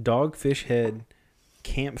Dogfish Head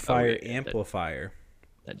Campfire yeah, Amplifier.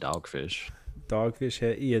 That dogfish. Dogfish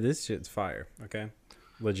Head. Yeah, this shit's fire. Okay,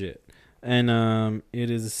 legit. And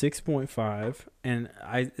it is a 6.5. And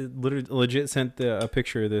I literally legit sent a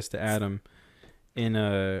picture of this to Adam.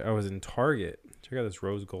 I was in Target. Check out this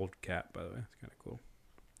rose gold cap, by the way. It's kind of cool.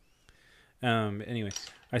 Anyway,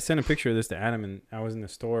 I sent a picture of this to Adam, and I was in the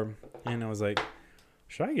store, and I was like,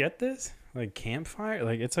 should I get this? Like campfire?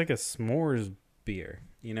 Like it's like a s'mores beer,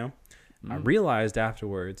 you know? I realized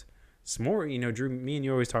afterwards, s'more, you know, Drew, me and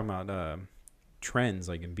you always talking about trends,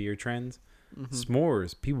 like in beer trends.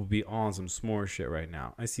 S'mores, people be on some s'mores shit right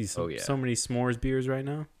now. I see so many s'mores beers right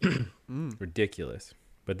now. Ridiculous.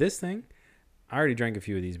 But this thing, I already drank a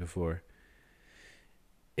few of these before.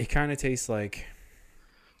 It kind of tastes like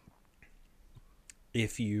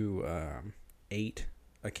if you ate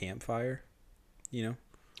a campfire, you know,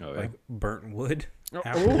 Oh yeah. like burnt wood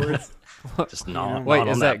afterwards. Just You not. know? Wait, not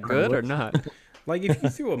on is that good wood. or not? Like if you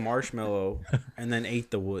threw a marshmallow and then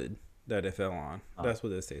ate the wood that it fell on. That's what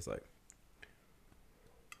this tastes like.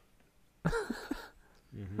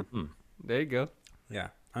 There you go. Yeah.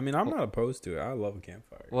 I mean, I'm not opposed to it. I love a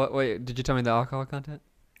campfire. What? Wait, did you tell me the alcohol content?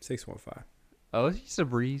 6.5. Oh, it's just a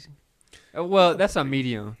breeze. Oh, well, that's a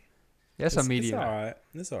medium. That's a It's medium. all right.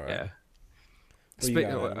 It's all right. Yeah. What you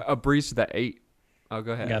got, Adam? A breeze to that 8. Oh,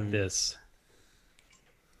 go I ahead. got this.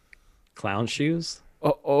 Clown shoes.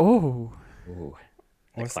 Oh, Ooh.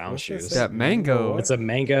 What's- clown what's shoes. say? That mango. What? It's a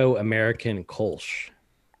mango American Kolsch.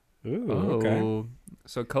 Ooh, oh. okay.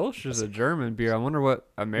 So Kolsch is a German beer. I wonder what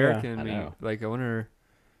American I mean. know. Like, I wonder.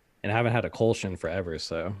 And I haven't had a Kolsch in forever,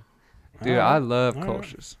 so Dude, All I right. love All right.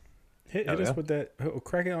 Kolsch's. Hit Oh, us yeah? with that. Oh,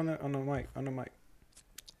 crack it on the mic. On the mic.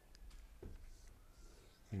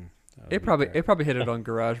 It probably hit it on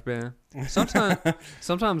GarageBand.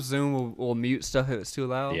 Sometimes Zoom will mute stuff if it's too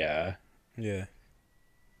loud. yeah. Yeah.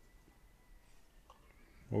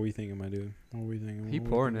 What were you thinking, my dude? What were you thinking? He What were you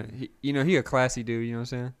pouring thinking? it. He a classy dude. You know what I'm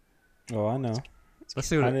saying? Oh, I know. Let's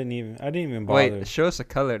see what. I didn't even bother. Wait, show us a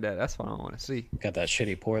color of that. That's what I want to see. Got that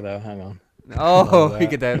shitty pour though. Hang on. Oh, that. he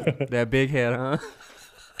get that big head, huh?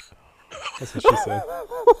 That's what she said.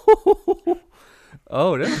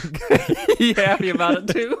 Oh, that's good. You happy about it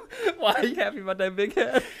too? Why are you happy about that big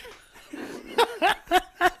head?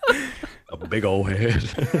 A big old head.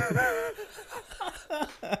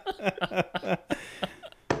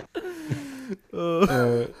 All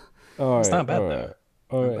right. It's not bad all though. right.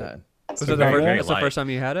 All Not right. bad. Was It's that very, first- very that's the light. first time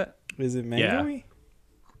you had it? Is it Yeah. mango-y?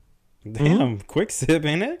 Damn, quick sip,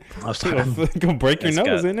 ain't it? I was trying to Gonna break your It's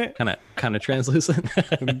nose, got in it? kind of translucent.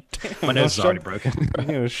 My Damn, nose is shove- already broken. You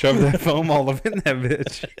know, shove that foam all up in that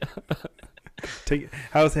bitch. Take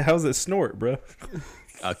how's it snort, bro?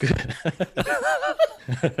 Oh, good.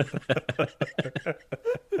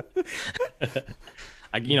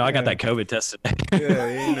 I got that COVID test today.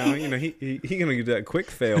 Yeah, he gonna get that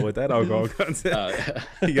quick fail with that alcohol content.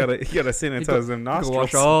 He gotta sanitize them You can wash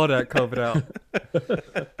nostrils. all that COVID out.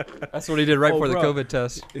 That's what he did right Oh, before the bro. COVID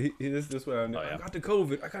test. This way. Oh, yeah. I got the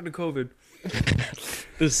COVID. I got the COVID.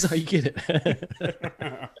 This is how you get it.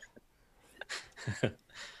 But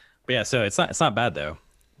yeah, so it's not bad though.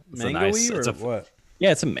 It's a nice. Mango-y or It's a what?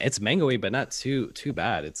 yeah. It's mango-y, but not too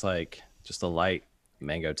bad. It's like just a light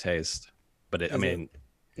mango taste. But I Is mean,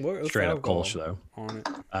 What's straight the up alcohol Kolsch though. on it?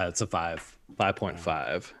 It's a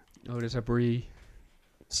 5.5. Oh, it is a brie.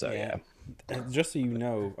 So yeah. And just so you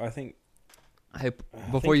know, I think Hey,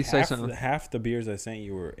 before you say something. half the beers I sent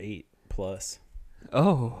you were 8+.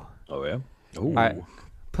 Oh. Oh yeah. Ooh. All right.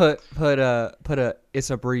 Put a it's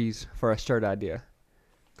a breeze for a shirt idea.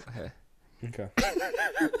 Okay. Okay.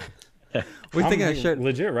 We're thinking of I'm shirt.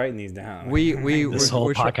 legit writing these down. We This whole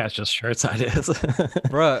we're podcast just shirts ideas. bruh.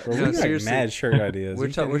 Bro, No, we got seriously. mad shirt ideas. We're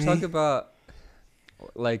You kidding talking me? about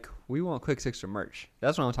like we want Quick Sixer merch.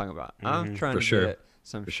 That's what I'm talking about. I'm trying For to sure. get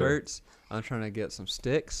some For sure. shirts. I'm trying to get some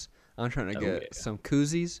sticks. I'm trying to Oh, get yeah. some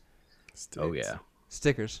koozies, Oh yeah.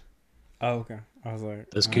 stickers. Oh, okay. I was like,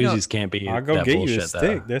 Those I'll- koozies can't be I'll go that get bullshit you a stick.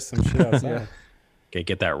 though. There's some shit outside. Okay,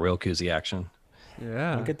 get that real koozie action.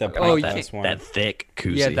 Yeah. I'll get that Oh, you podcast can't. one. That thick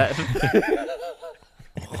koozie. Yeah, that.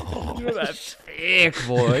 That thick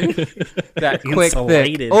boy. That quick thick.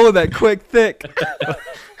 Insulated. Oh, that quick thick.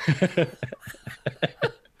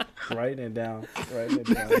 Writing it down. Writing it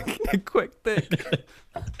down. Quick thick.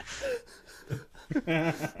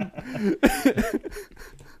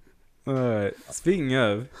 All right. Speaking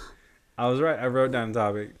of, I was right. I wrote down a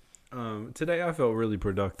topic. Today I felt really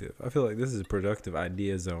productive. I feel like this is a productive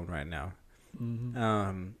idea zone right now.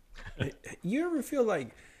 You ever feel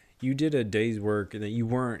like you did a day's work that you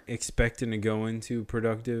weren't expecting to go into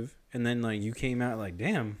productive, and then like you came out like,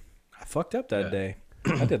 damn, I fucked up that Yeah. day.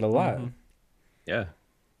 I did a lot. Yeah.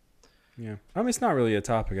 Yeah. I mean, it's not really a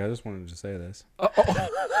topic. I just wanted to say this.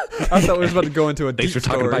 I thought we was about to go into a Thanks deep for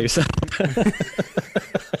talking story. about yourself.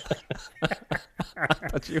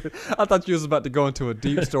 I thought you was about to go into a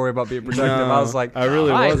deep story about being productive. No, I was like, I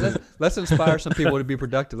really all right, wasn't. let's inspire some people to be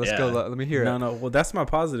productive. Let's go. Yeah. Let me hear No, it. no. Well, that's my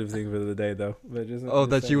positive thing for the day, though. But just, Oh,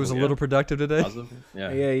 just that you was a Yeah. little productive today. Positive?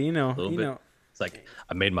 Yeah. Yeah, you know, Little you bit. know. It's like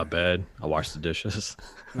I made my bed. I washed the dishes.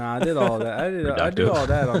 Nah, I did all that. I do Productive. all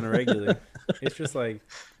that on the regular. It's just like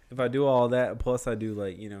if I do all that plus I do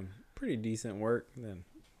like pretty decent work, then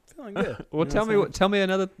feeling good. Well, You know what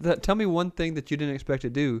I'm tell me one thing that you didn't expect to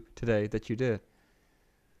do today that you did.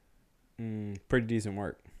 saying? Pretty decent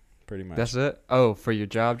work, pretty much. That's it. Oh, for your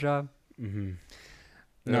job. Mm-hmm.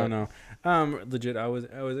 Yeah. No. Legit. I was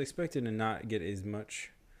expecting to not get as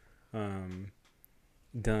much,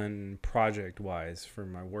 done project wise for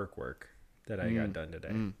my work that I got done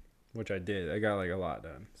today, which I did. I got like a lot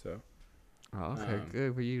done. So. Oh, okay,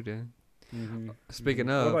 good for you, then. Mm-hmm. Speaking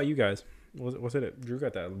What of, about you guys? What's it? Drew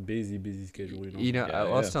got that busy schedule. you know, Yeah, I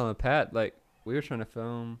was yeah. telling Pat, like, we were trying to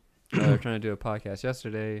film, we were trying to do a podcast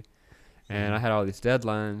yesterday, and I had all these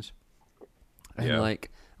deadlines, and Yeah.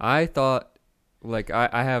 like, I thought, like,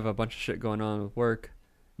 I have a bunch of shit going on with work,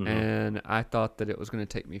 Mhm. and I thought that it was going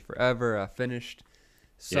to take me forever. I finished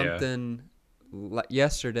Yeah. something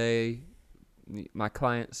yesterday. My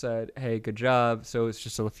client said, "Hey, good job." So it's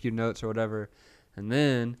just a few notes or whatever, and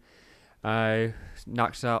then I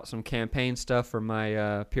knocked out some campaign stuff for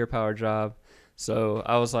my Pure Power job. So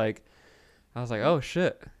I was like, "Oh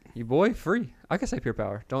shit, you boy, free." I can say Pure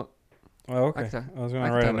Power. Don't. Oh, okay. I I was I gonna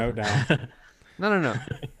can write a talk note about down. No.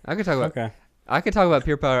 I can talk about. Okay. I can talk about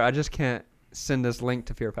Pure Power. I just can't send this link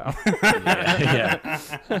to Pure Power. yeah.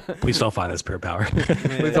 Please don't find this pure power.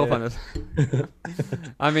 Please don't find this.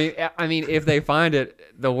 I mean, if they find it,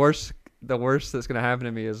 the worst that's gonna happen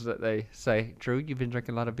to me is that they say, "Drew, you've been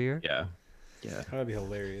drinking a lot of beer." Yeah. Yeah. That'd be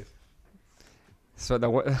hilarious. So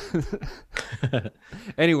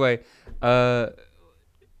anyway, I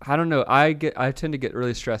don't know. I tend to get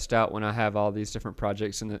really stressed out when I have all these different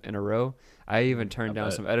projects in a row. I even turned down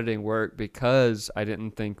bet. some editing work because I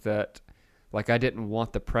didn't think that, like, I didn't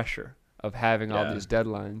want the pressure of having all Yeah. these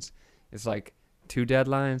deadlines. It's like 2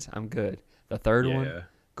 deadlines, I'm good. The third one, Yeah.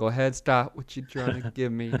 go ahead, stop what you trying to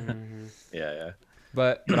give me. Yeah.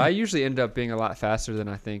 But I usually end up being a lot faster than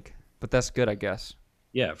I think. But that's good, I guess.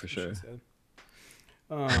 Yeah, for sure.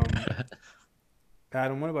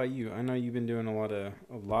 Adam, what about you? I know you've been doing a lot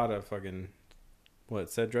of fucking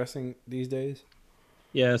set dressing these days.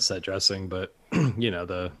 Yeah, it's set dressing, but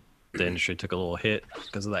the industry took a little hit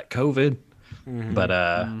because of that COVID.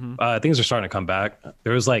 But things are starting to come back.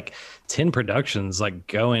 There was like 10 productions like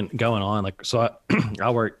going on. Like, so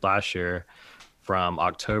I worked last year from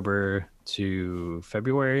October to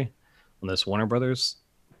February on this Warner Brothers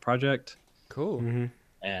project. Cool.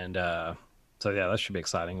 And so yeah, that should be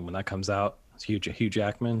exciting when that comes out. It's Hugh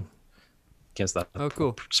Jackman. Can't stop. Oh,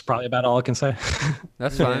 cool. It's probably about all I can say.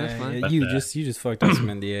 That's fine. That's fine. Yeah, But, you just fucked up some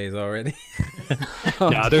NDAs already.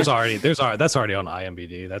 Yeah, that's already on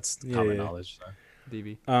IMDb. That's common knowledge. So.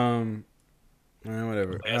 DB.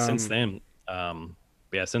 Whatever. Yeah, since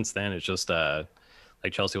then it's just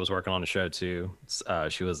like Chelsea was working on the show too.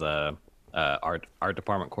 She was a art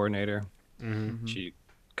department coordinator. Mm-hmm. She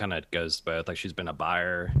kind of goes both. Like she's been a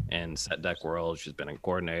buyer in set deck world. She's been a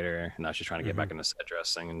coordinator. And now she's trying to get back into set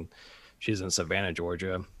dressing. And she's in Savannah,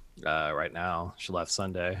 Georgia, right now. She left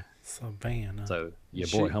Sunday. Savannah. So your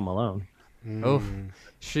boy Home Alone. Oh,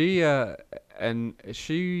 she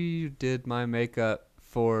did my makeup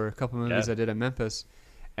for a couple movies I did in Memphis,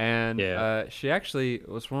 and she actually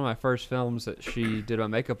was one of my first films that she did my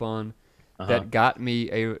makeup on. That got me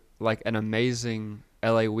an amazing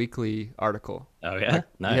LA Weekly article. Oh yeah,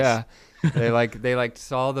 nice. Yeah, they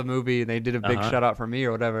saw the movie and they did a big shout out for me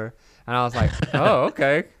or whatever, and I was like, oh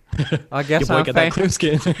okay. I guess I'm that clear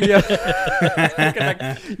skin. Yeah.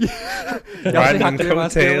 Riding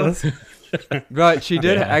coattails. But she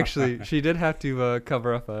did she did have to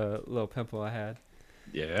cover up a little pimple I had.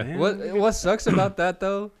 Yeah. What sucks about that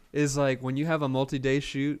though is like when you have a multi-day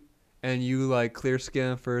shoot and you like clear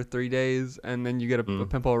skin for 3 days and then you get a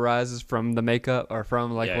pimple arises from the makeup or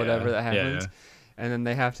from whatever that happens, and then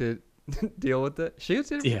they have to deal with it. She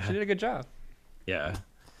did a good job. Yeah.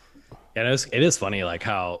 And it is funny like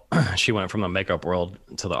how she went from the makeup world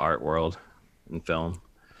to the art world in film.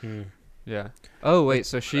 Yeah. Oh wait,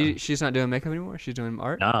 so she's not doing makeup anymore? She's doing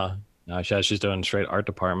art? No, she's doing straight art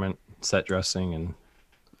department, set dressing, and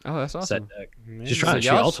that's awesome. set deck. She's trying. She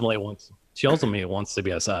ultimately wants to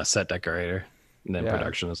be a set decorator and then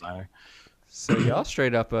production designer. So y'all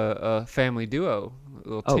straight up a family duo,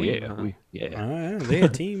 little team. They a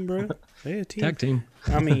team, bro. They a team. Tag team.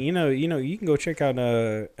 I mean, you can go check out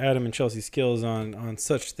Adam and Chelsea's skills on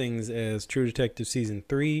such things as True Detective season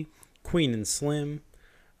 3, Queen and Slim,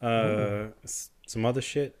 some other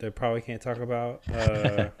shit that probably can't talk about.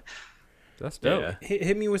 That's dope. Yeah.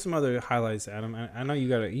 Hit me with some other highlights, Adam. I know you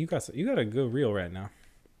got a good reel right now.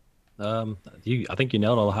 I think you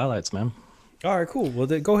nailed all the highlights, man. All right, cool. Well,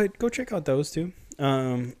 then go ahead, go check out those two.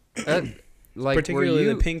 Particularly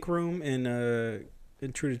the Pink Room in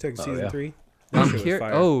True Detective season 3. I'm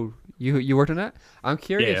curious. Oh, you worked on that? I'm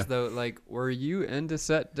curious though. Like, were you into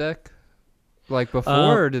set deck like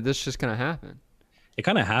before, or did this just kind of happen? It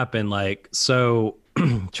kind of happened like so.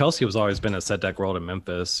 Chelsea was always been a set deck world in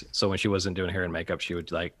Memphis. So when she wasn't doing hair and makeup, she would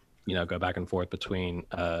go back and forth between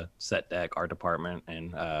set deck, art department,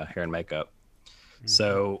 and hair and makeup. Mm-hmm.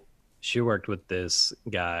 So she worked with this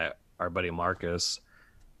guy, our buddy Marcus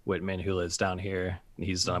Whitman, who lives down here.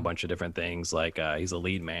 He's done a bunch of different things. Like he's a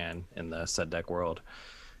lead man in the set deck world,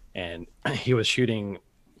 and he was shooting.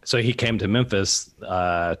 So he came to Memphis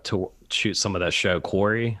to shoot some of that show,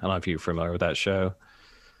 Quarry. I don't know if you're familiar with that show.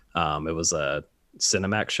 It was a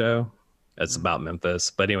Cinemax show. It's about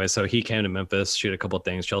Memphis. But anyway, so he came to Memphis, shoot a couple of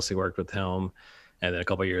things. Chelsea worked with him. And then a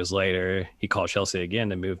couple of years later, he called Chelsea again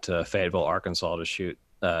to move to Fayetteville, Arkansas to shoot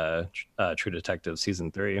True Detective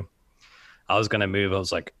season 3. I was going to move. I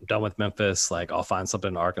was like, done with Memphis. Like, I'll find something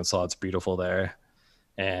in Arkansas. It's beautiful there.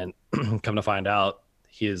 And come to find out,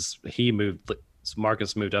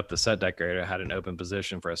 Marcus moved up to set decorator, had an open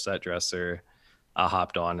position for a set dresser. I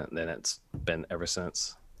hopped on, and then it's been ever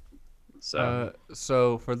since.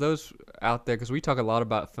 So for those out there, because we talk a lot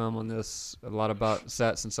about film on this, a lot about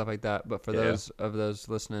sets and stuff like that, but for those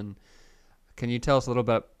listening, can you tell us a little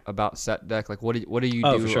bit about set deck? Like, what do you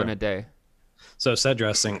do in a day? So set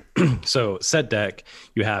dressing, so set deck,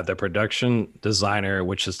 you have the production designer,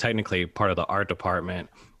 which is technically part of the art department,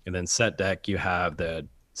 and then set deck, you have the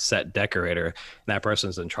set decorator, and that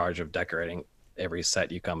person's in charge of decorating every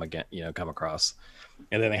set you come across.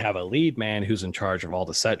 And then they have a lead man who's in charge of all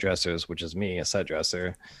the set dressers, which is me, a set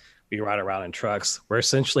dresser. We ride around in trucks. We're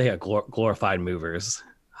essentially a glorified movers,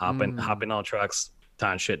 hopping on trucks,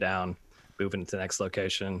 tying shit down, moving to the next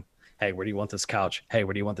location. Hey, where do you want this couch? Hey,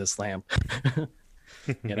 where do you want this lamp?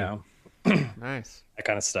 Nice. That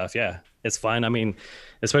kind of stuff. Yeah, it's fun. I mean,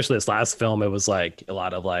 especially this last film, it was like a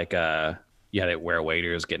lot of like you had to wear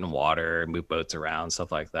waiters, getting water, move boats around,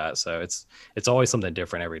 stuff like that. So it's always something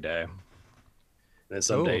different every day. And then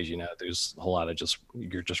some days, there's a whole lot of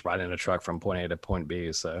you're just riding a truck from point A to point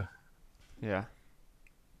B. So, yeah.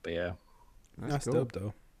 But yeah, that's cool. Dope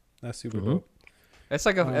though. That's super dope. It's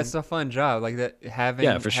like it's a fun job, like that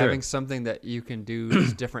having something that you can do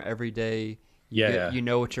is different every day. Yeah, you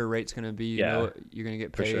know what your rate's gonna be. You know what you're gonna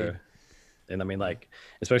get paid. For sure. And I mean, like,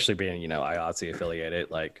 especially being IATSE affiliated,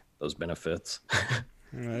 like those benefits.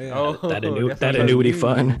 Yeah. Oh, that that's annuity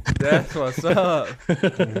fund. That's what's up.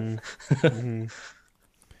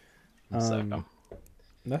 So,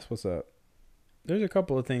 That's what's up. There's a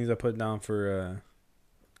couple of things I put down for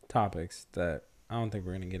topics that I don't think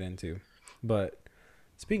we're gonna get into. But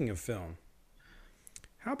speaking of film,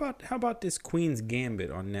 how about this Queen's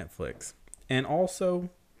Gambit on Netflix? And also,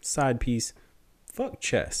 side piece, fuck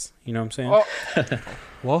chess. You know what I'm saying? Oh.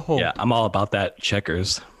 Whoa. yeah, I'm all about that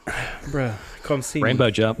checkers. Bruh, come see Rainbow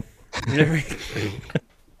me. jump.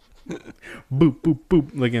 boop, boop, boop,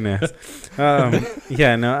 looking ass.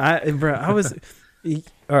 Yeah, no, I was.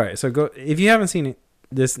 All right, so go if you haven't seen it.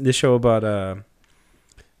 This show about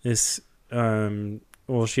this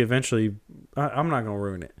well, she eventually. I'm not gonna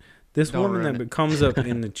ruin it. This Don't woman ruin that it. comes up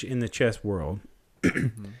in the chess world,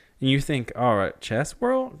 and you think, all right, chess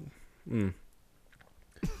world.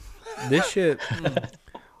 This shit.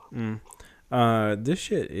 This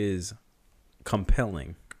shit is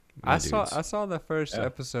compelling. my I saw dudes. the first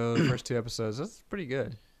episode, first 2 episodes. That's pretty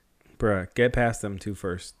good. Bruh, get past them two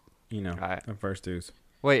first. You know, Alright. the first twos.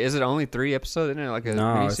 Wait, is it only 3 episodes? Isn't it like a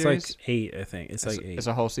No, it's like miniseries? 8. I think it's like 8. It's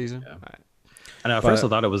a whole season. Yeah. Alright. I know at first I But-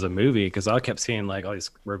 thought it was a movie because I kept seeing like all these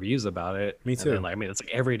reviews about it. Me And too. then, like, I mean, it's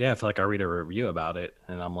like every day I feel like I read a review about it,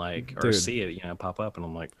 and I'm like, or Dude. see it, pop up, and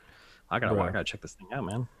I'm like, I gotta check this thing out,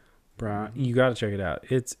 man. Bruh, you gotta check it out.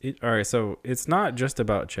 All right. So it's not just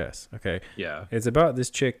about chess. Okay, Yeah, it's about this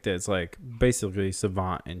chick that's like basically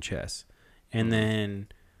savant in chess, and then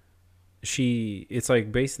it's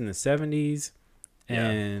like based in the 70s, Yeah.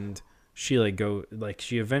 and she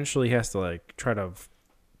she eventually has to like try to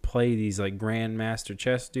play these like grandmaster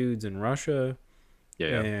chess dudes in Russia.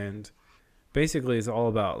 yeah, And basically it's all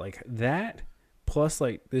about like that, plus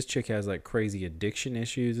like this chick has like crazy addiction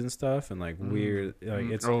issues and stuff, and like weird, like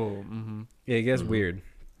it's yeah, it gets weird.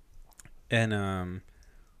 And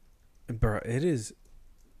bro, it's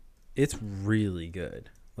really good.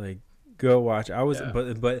 Like, go watch. Yeah.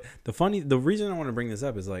 But the reason I want to bring this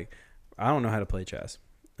up is like, I don't know how to play chess.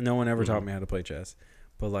 No one ever taught me how to play chess.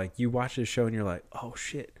 But like, you watch this show and you're like, oh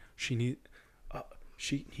shit, she needs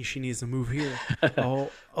to move here. oh,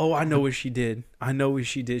 I know what she did.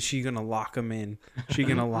 She gonna lock him in.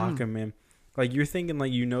 Like, you're thinking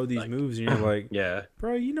like you know these Like- moves, and you're like, yeah,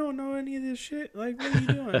 bro, you don't know any of this shit. Like, what are you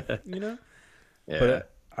doing? You know? yeah.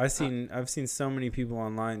 But I've seen so many people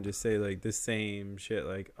online just say like the same shit.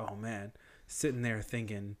 Like, oh man, sitting there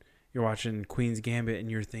thinking you're watching Queen's Gambit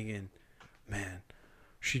and you're thinking, man,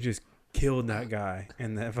 she just killed that guy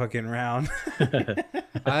in that fucking round.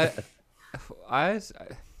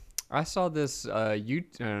 I saw this I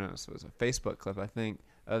don't know, it was a Facebook clip, I think,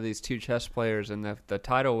 of these 2 chess players, and the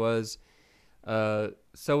title was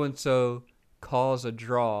so and so calls a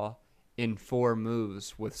draw in 4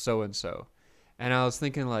 moves with so and so. And I was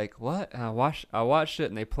thinking like, what? And I watched it,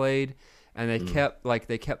 and they played, and they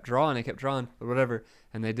kept drawing, or whatever,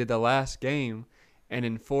 and they did the last game, and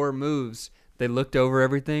in 4 moves they looked over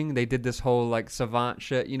everything. They did this whole like savant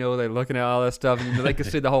shit, they're looking at all that stuff, and they could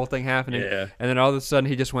see the whole thing happening. Yeah. And then all of a sudden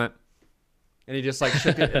he just went, and he just like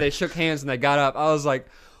shook it, they shook hands and they got up. I was like,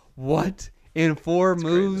 what? In 4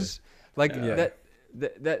 moves? Like Yeah.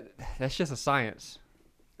 that's just a science.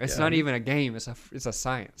 It's Yeah. not even a game. It's a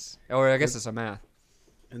science, or I guess it's a math.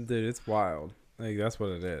 And dude, it's wild. Like, that's what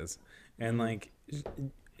it is. And like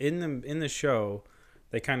in the show,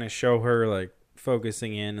 they kind of show her like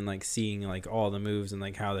focusing in and like seeing like all the moves and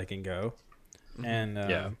like how they can go. And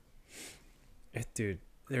dude,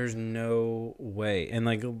 there's no way. And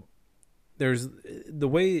like there's the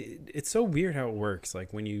way, it's so weird how it works.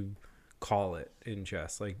 Like when you call it in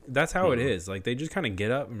chess, like that's how it is. Like they just kind of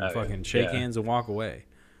get up and fucking shake hands and walk away.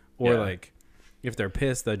 Or like if they're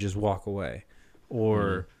pissed, they'll just walk away.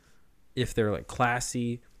 Or if they're like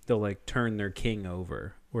classy, they'll like turn their king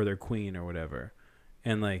over or their queen or whatever.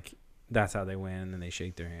 And like that's how they win, and then they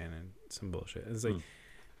shake their hand and some bullshit. It's like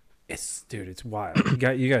it's wild.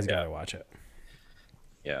 You guys gotta watch it.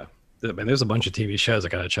 Yeah. I mean, there's a bunch of TV shows I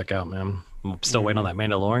gotta check out, man. I'm still waiting on that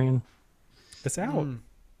Mandalorian. It's out.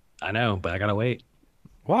 I know, but I gotta wait.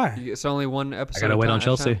 Why? It's only 1 episode. I gotta wait on at a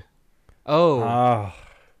Chelsea. time. Oh, Oh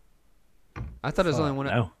I thought it was only one.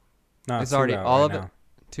 No. no, It's two already out all right of it.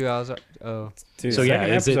 2 hours. Oh, Dude, So, so yeah,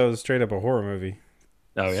 second is it- episode is straight up a horror movie.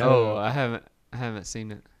 Oh yeah. oh, I haven't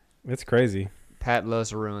seen it. It's crazy. Pat loves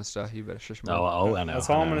to ruin stuff. You better shush me. Oh, I know. That's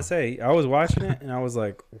all I I'm know. gonna say. I was watching it and I was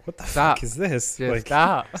like, "What the Stop. fuck is this?" Just Like,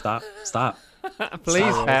 stop, Stop. please,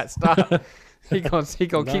 Stop. Pat. Stop. He gonna keep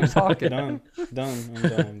talking. Done.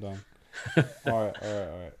 I'm done. All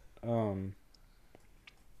right.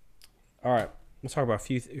 All right. Let's talk about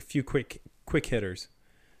a few quick hitters.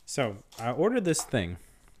 So I ordered this thing,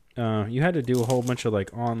 you had to do a whole bunch of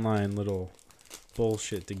like online little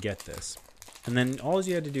bullshit to get this, and then all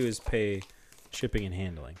you had to do is pay shipping and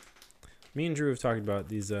handling. Me and Drew have talked about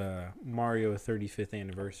these Mario 35th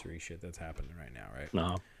anniversary shit that's happening right now, right?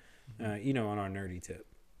 No. On our nerdy tip.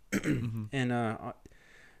 And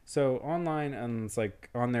so online, and it's like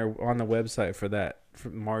on the website for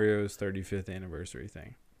Mario's 35th anniversary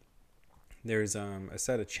thing, there's a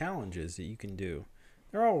set of challenges that you can do.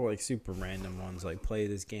 They're all like super random ones, like play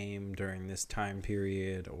this game during this time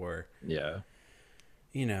period, or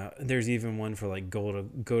there's even one for like go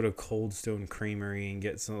to Cold Stone Creamery and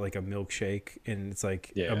get some like a milkshake, and it's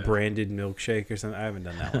like a branded milkshake or something. I haven't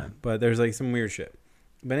done that one, but there's like some weird shit.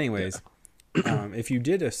 But anyways, if you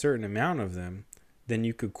did a certain amount of them, then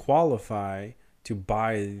you could qualify to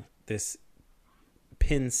buy this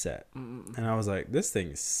pin set. And I was like, this thing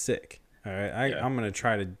is sick. All right, I'm gonna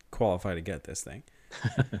try to qualify to get this thing.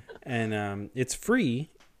 And it's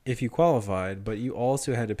free if you qualified, but you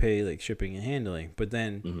also had to pay like shipping and handling. But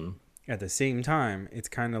then at the same time, it's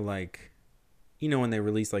kind of like, when they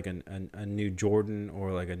release like a new Jordan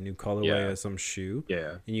or like a new colorway of some shoe,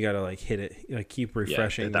 and you gotta like hit it, like keep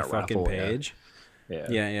refreshing the fucking raffle, page.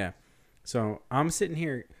 Yeah. So I'm sitting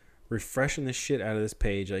here refreshing the shit out of this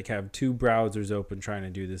page, like have 2 browsers open trying to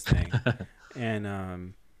do this thing, and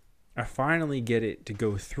I finally get it to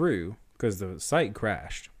go through because the site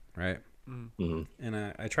crashed, right? And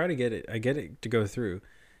I try to get it. I get it to go through.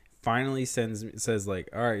 Finally says like,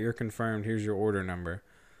 all right, you're confirmed. Here's your order number.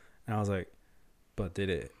 And I was like, but did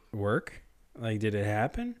it work? Like, did it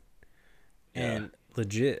happen? And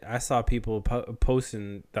legit, I saw people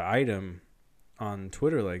posting the item on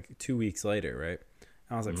Twitter like 2 weeks later, right?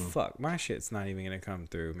 And I was like, fuck, my shit's not even gonna come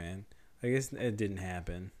through, man. I guess it didn't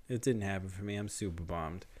happen. It didn't happen for me. I'm super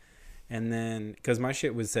bummed. And then, because my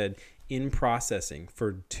shit was said in processing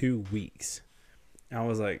for 2 weeks. I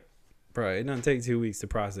was like, bro, it doesn't take 2 weeks to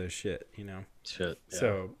process shit, Shit. Yeah.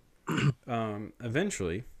 So,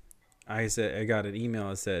 eventually, I got an email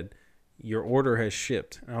that said, your order has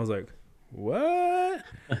shipped. And I was like, what?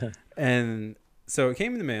 And so it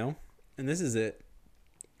came in the mail, and this is it.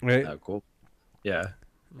 Right? Oh, cool. Yeah.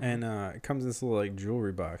 And it comes in this little like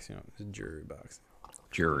jewelry box, it's a jewelry box.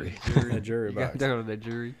 Jury. A jewelry box. Down the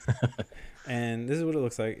jury. And this is what it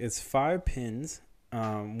looks like. It's 5 pins.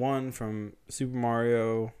 One from Super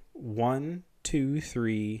Mario 1, 2,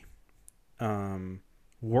 3,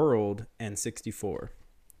 World, and 64.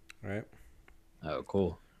 Right? Oh,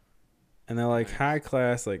 cool. And they're like high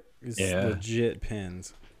class, like legit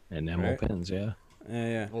pins. Enamel pins, yeah.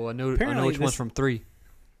 Yeah. Well, I know which one's from 3.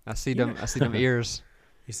 I see them. I see them ears.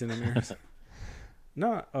 You see them ears?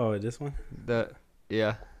 No. Oh, this one.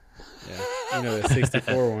 Yeah. The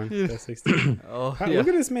 64 one. That 60. Oh, Look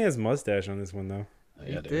at this man's mustache on this one, though. Oh,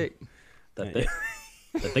 yeah, thick. That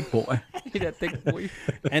thick boy. That thick boy.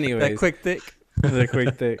 Anyways, that quick thick. The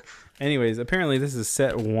quick thick. Anyways, apparently this is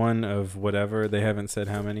set 1 of whatever. They haven't said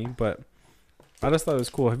how many, but I just thought it was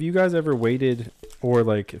cool. Have you guys ever waited or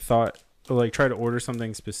like thought or like try to order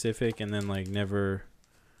something specific and then like never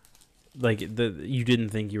like you didn't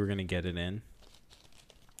think you were gonna get it in?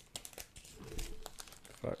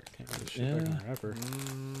 Fuck, can't get this shit back on the wrapper.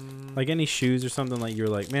 Like any shoes or something, like you're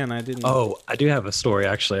like, man, I didn't. Oh, I do have a story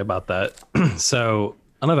actually about that. So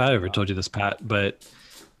I don't know if I ever told you this, Pat, but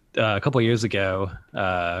a couple of years ago,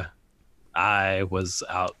 I was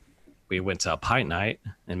out. We went to a pint night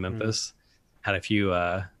in Memphis, had a few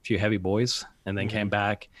heavy boys, and then came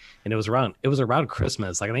back. And it was around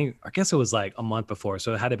Christmas. Like I guess it was like a month before,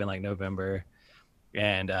 so it had to been like November.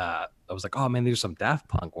 And I was like, oh man, there's some Daft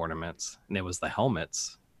Punk ornaments, and it was the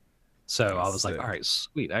helmets. So I was like, all right,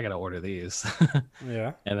 sweet, I gotta order these.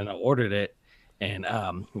 Yeah. And then I ordered it, and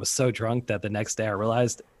was so drunk that the next day I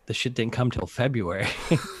realized the shit didn't come till February.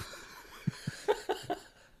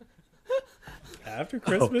 After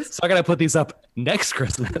Christmas? So I gotta put these up next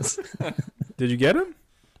Christmas. Did you get them?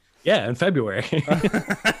 Yeah, in February.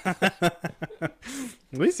 At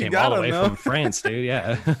least you Came got all the them, way though. from France, dude.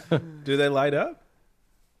 Yeah. Do they light up?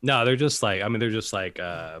 No, they're just like,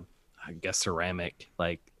 I guess ceramic,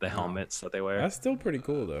 like the helmets that they wear. That's still pretty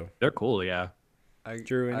cool, though. They're cool, yeah.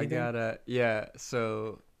 Drew, I anything? got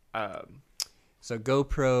so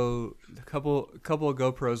GoPro a couple of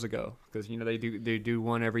GoPros ago, because they do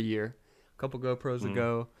one every year. A couple GoPros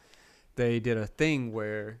ago, they did a thing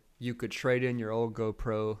where you could trade in your old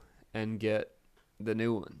GoPro and get the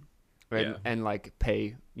new one, right? And like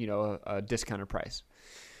pay a discounted price.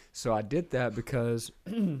 So I did that because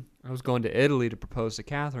I was going to Italy to propose to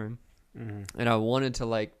Catherine, and I wanted to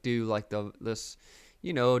like do like this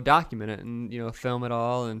document it and film it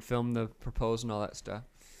all and film the proposal and all that stuff.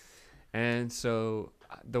 And so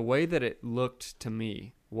the way that it looked to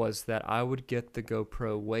me was that I would get the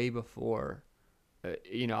GoPro way before,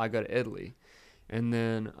 I go to Italy. And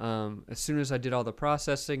then as soon as I did all the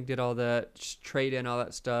processing, did all that, trade in all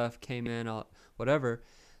that stuff, came in, whatever,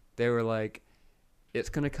 they were like, it's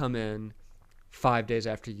going to come in 5 days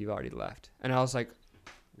after you've already left. And I was like,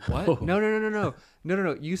 what? Oh.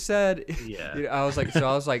 No. You said, Yeah. I was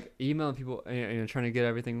like emailing people, trying to get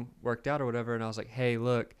everything worked out or whatever. And I was like, hey,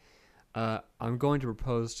 look, I'm going to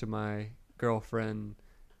propose to my girlfriend.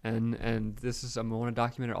 And this is, I want to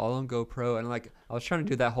document it all on GoPro. And like, I was trying to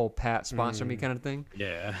do that whole Pat sponsor me kind of thing.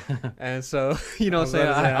 Yeah. And so, what I'm saying?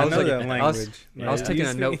 I was know like, that language. I was taking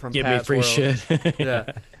a note from Give me Pat's free World. shit. Yeah.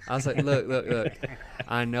 I was like, look.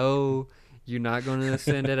 I know you're not going to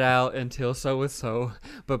send it out until so,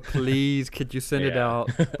 but please could you send it Yeah. out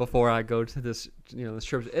before I go to this, this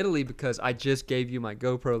trip to Italy, because I just gave you my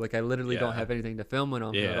GoPro. Like, I literally don't Yeah. have anything to film it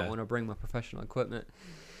on. I Yeah. don't want to bring my professional equipment.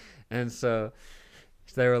 And so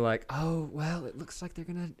they were like, oh, well, it looks like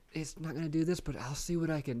it's not going to do this, but I'll see what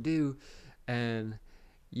I can do. And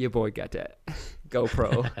your boy got that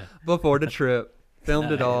GoPro before the trip,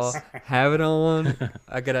 filmed it all, have it on.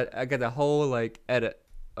 I got a whole like edit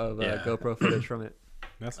of GoPro footage from it.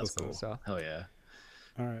 That's what's cool. cool. So Hell yeah.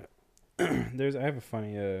 All right. I have a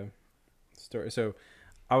funny story. So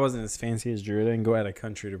I wasn't as fancy as Drew. I didn't go out of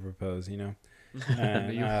country to propose, And,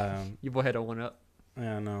 your boy had a one up.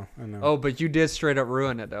 yeah, I know. Oh, but you did straight up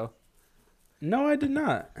ruin it though. No, I did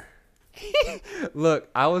not. Look,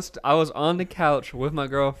 I was on the couch with my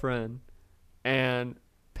girlfriend, and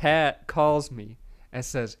Pat calls me and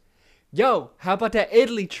says, "Yo, how about that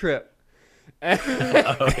Italy trip?"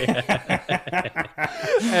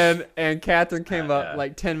 And and Catherine came up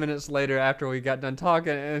like 10 minutes later after we got done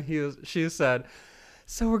talking, and she said,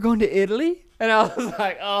 "So we're going to Italy?" And I was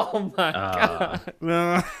like, "Oh my god!"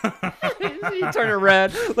 He turned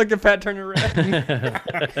red. Look at Pat turning red.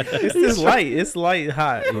 It's just light. It's light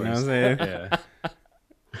hot. You know what I'm saying? Yeah.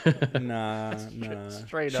 Nah.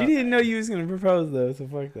 Straight She up. didn't know you was gonna propose though, so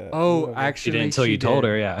fuck that. Oh, Whatever. She actually, didn't until you told did.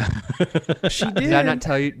 her, yeah. She did. Did I not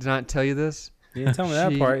tell you? Did I not tell you this? You didn't tell me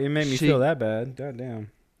that She- part. It made me she- feel that bad. God damn.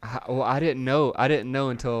 Well, I didn't know. I didn't know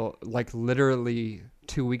until like literally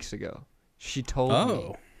 2 weeks ago. She told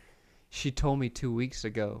me. She told me 2 weeks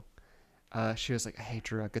ago. She was like, "Hey,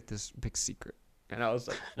 Drew, I got this big secret," and I was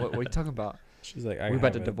like, "What are you talking about? She's like, We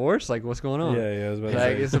about to divorce? Like, what's going on?" Yeah, I was about to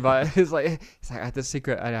Like, say. it's like I got this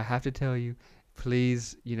secret, and I have to tell you.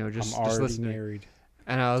 Please, just I'm already listen to me. married.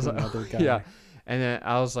 And I was to like, another guy. yeah. And then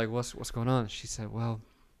I was like, what's going on? She said, well,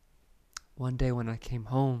 one day when I came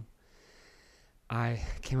home, I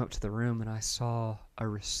came up to the room and I saw a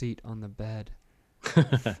receipt on the bed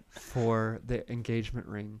for the engagement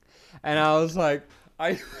ring. And I was like,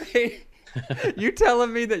 you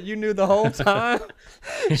telling me that you knew the whole time?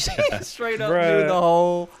 She straight up knew Bruh. the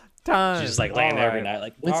whole time. She's just like laying there every Alright. night,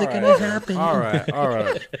 like, when's it Alright. gonna happen? All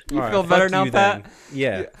right. You feel better now, Pat?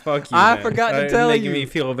 Yeah, fuck you. I then. forgot to tell making you. me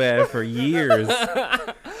feel bad for years.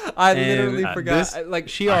 I And literally forgot. this- Like,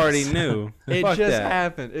 She already knew. it Fuck just that.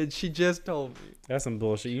 happened. She just told me. That's some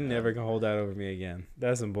bullshit. You never can hold that over me again.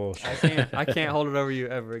 That's some bullshit. I can't hold it over you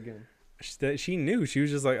ever again. She knew. She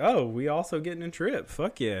was just like, "Oh, we also getting a trip.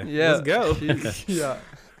 Fuck yeah, Yeah. let's go." Yeah.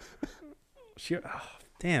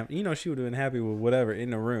 Damn. She would have been happy with whatever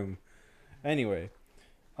in the room. Anyway,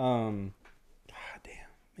 God damn,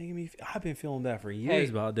 making me. I've been feeling bad for years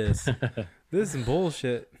Hey. about this. This is some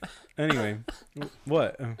bullshit. Anyway,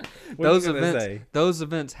 what? What Those you gonna events. say? Those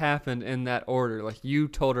events happened in that order. Like, you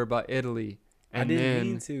told her about Italy, and I didn't then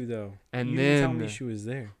mean to though. and you didn't tell then- me she was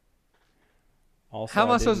there. Also, how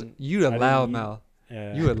am I supposed? didn't- You a I didn't loud use- mouth.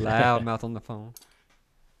 Yeah. You a loud mouth on the phone.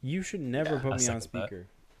 You should never Yeah, put I me on second that. speaker.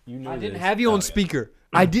 You know I didn't this. have you Oh, on yeah. speaker.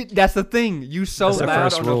 I did. That's the thing. You so That's the loud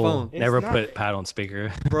first on rule. the phone, It's Never not- put Pat on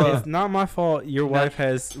speaker. bro. It's not my fault. Your wife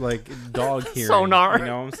has like dog hearing. Sonar. You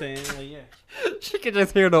know what I'm saying? Like, yeah. She could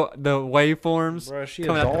just hear the waveforms. Bro, she a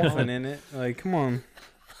Coming out the dolphin in it. Like, come on.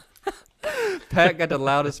 Pat got the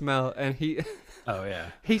loudest mouth, and Oh yeah.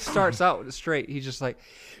 he starts out with it straight. He's just like,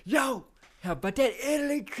 "Yo, how about that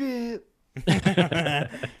Italy trip?"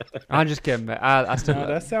 I'm just kidding, man. I still. No,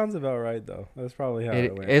 that sounds about right though. That's probably how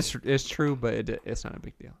it went. it's true, but it's not a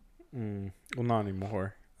big deal. Well, not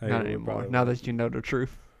anymore. Like, Not it anymore. probably Now was. that you know the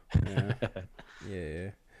truth. Yeah. Yeah.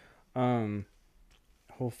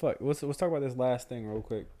 Oh fuck. Let's talk about this last thing real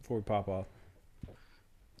quick before we pop off.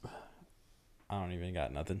 I don't even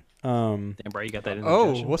got nothing. Damn, bro, you got that in the Oh,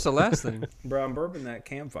 discussion. what's the last thing? Bro, I'm burping that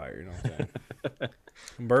campfire. You know what I'm saying?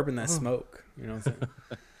 I'm burping that smoke. You know what I'm saying?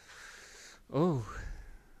 Oh.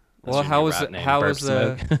 That's Well, your how new was rap it? name, How Burp was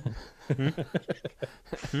the? Smoke.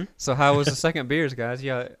 So how was the second beers, guys?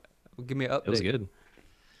 Yeah, give me an update. It was good.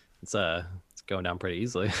 It's going down pretty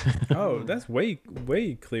easily. Oh, that's way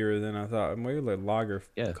clearer than I thought. Way like lager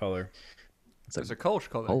Yeah. color. It's a Kolsch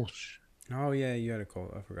color. Kolsch. Oh yeah, you had a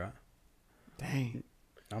cold. I forgot. Dang.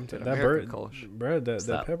 I'm That that American bird, Kolsch. bro. That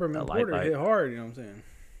that- peppermint that light porter hit hard. You know what I'm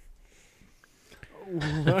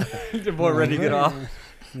saying? The boy ready to get off.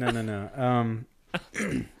 No.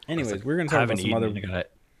 Anyways, we're gonna I talk haven't about some eaten. other. I gotta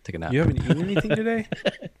take a nap. You haven't eaten anything today?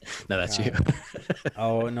 No, that's you.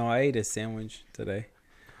 Oh no, I ate a sandwich today.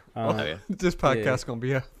 Oh, yeah. This podcast gonna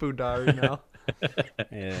be a food diary now.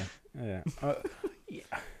 Yeah. Yeah.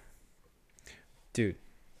 Dude.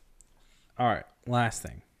 All right. Last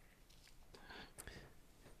thing.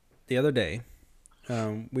 The other day,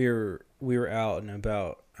 we were out and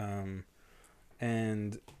about,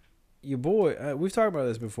 and your boy. We've talked about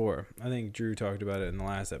this before. I think Drew talked about it in the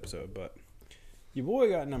last episode, but your boy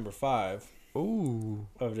got number 5 Ooh.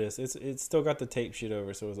 of this. It's still got the tape shit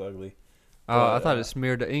over, so it's ugly. Oh, I But, thought it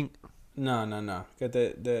smeared the ink. No. Got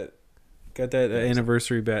that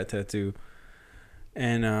anniversary bat tattoo,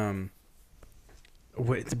 and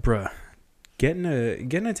wait, bruh, getting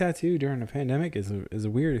a tattoo during a pandemic is a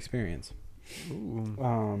weird experience.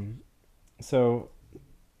 Ooh. So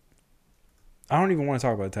I don't even want to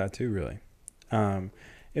talk about a tattoo really.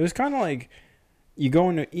 It was kind of like you go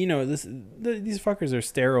into, these fuckers are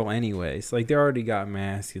sterile anyways. Like they already got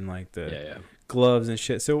masks and like the Yeah. gloves and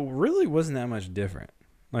shit. So it really wasn't that much different.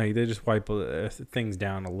 Like they just wipe things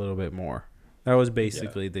down a little bit more. That was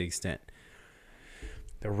basically the extent.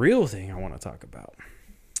 The real thing I want to talk about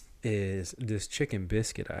is this chicken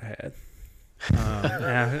biscuit I had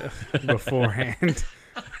beforehand.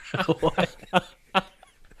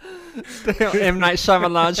 M. Night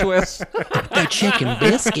Shyamalan twist. The chicken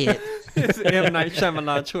biscuit. It's M. Night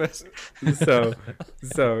Shyamalan twist.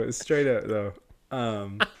 So straight up though,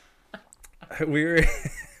 we were.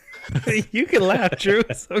 You can laugh, Drew.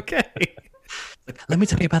 It's okay. Let me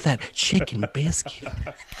tell you about that chicken biscuit.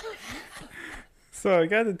 So I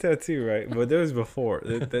got the tattoo, right? But that was before.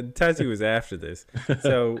 The tattoo was after this.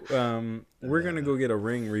 So we're gonna go get a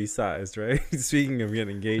ring resized, right? Speaking of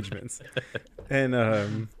getting engagements,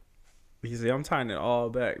 and he said, "I'm tying it all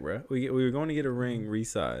back, bro." We were going to get a ring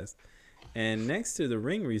resized, and next to the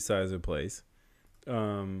ring resizer place,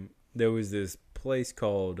 there was this place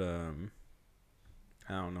called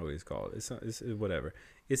I don't know what it's called. It's whatever.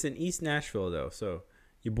 It's in East Nashville though, so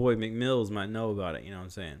your boy McMills might know about it. You know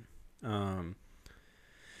what I'm saying?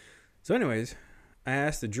 So anyways, I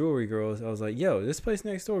asked the jewelry girls, I was like, yo, this place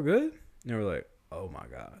next door good? And they were like, oh my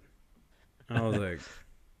God. And I was like,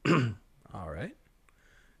 all right.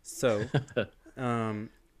 So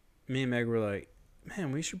me and Meg were like,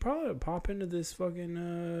 man, we should probably pop into this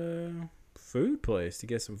fucking food place to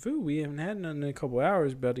get some food. We haven't had none in a couple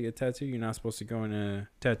hours. About to get a tattoo. You're not supposed to go in a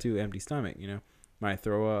tattoo empty stomach, you know? Might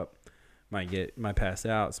throw up, might pass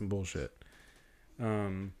out, some bullshit.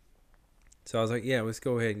 So I was like, yeah, let's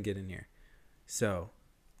go ahead and get in here. So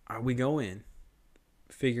we go in,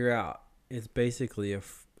 figure out it's basically a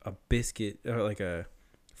biscuit or like a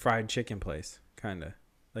fried chicken place, kind of.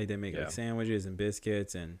 Like they make like sandwiches and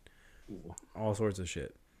biscuits and all sorts of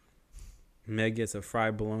shit. Meg gets a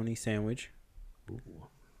fried bologna sandwich. Ooh.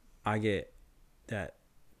 I get that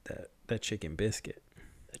chicken biscuit.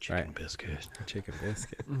 The chicken biscuit. Chicken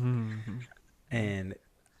biscuit. Mm-hmm. And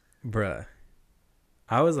bruh,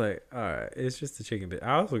 I was like, all right, it's just a chicken biscuit.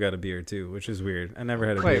 I also got a beer too, which is weird. I never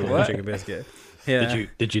had a beer with a chicken biscuit. Yeah.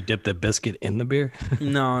 Did you dip the biscuit in the beer?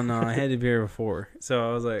 No, I had the beer before. So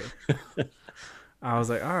I was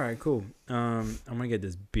like, all right, cool. I'm gonna get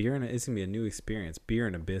this beer and it's gonna be a new experience. Beer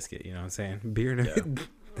and a biscuit, you know what I'm saying? Beer and a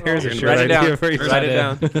there's a shirt idea for you. Write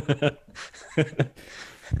it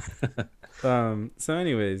down. So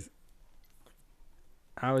anyways,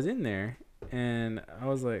 I was in there and I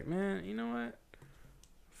was like, man, you know what?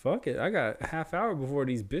 Fuck it. I got a half hour before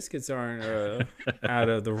these biscuits aren't out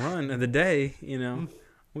of the run of the day, you know.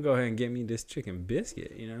 We'll go ahead and get me this chicken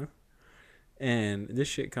biscuit, you know. And this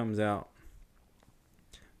shit comes out.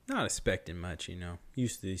 Not expecting much, you know.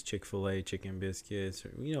 Used to these Chick-fil-A chicken biscuits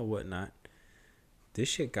or, you know, whatnot. This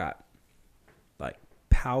shit got, like,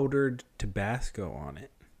 powdered Tabasco on it.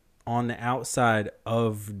 On the outside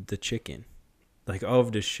of the chicken. Like,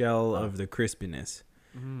 of the shell of the crispiness.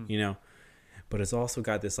 You know. But it's also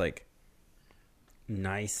got this, like,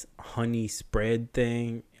 nice honey spread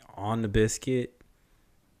thing on the biscuit.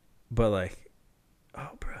 But, like,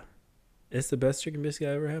 oh, bro. It's the best chicken biscuit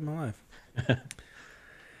I ever had in my life.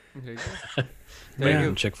 Okay, Yeah.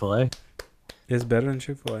 From Chick-fil-A. It's better than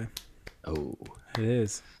Chick-fil-A. Oh, It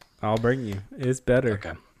is. I'll bring you. It's better.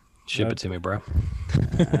 okay. Ship it to me, bro.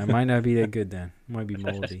 It might not be that good then. It might be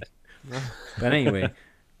moldy. But anyway,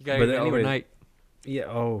 You gotta But eat it anyway, overnight. yeah.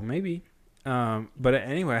 Oh, maybe. But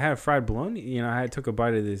anyway, I had fried bologna. You know, I took a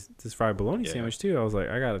bite of this fried bologna Yeah. sandwich too. I was like,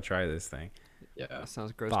 I gotta try this thing. Yeah. That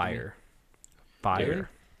sounds gross. to me. Fire.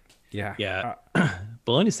 Yeah. Yeah.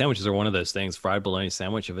 Bologna sandwiches are one of those things. Fried bologna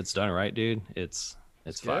sandwich, if it's done right, dude, it's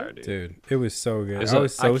fire, dude. Dude, it was so good. There's I a-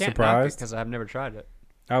 was so surprised. because I've never tried it.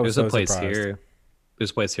 I was There's so a place surprised. here. There's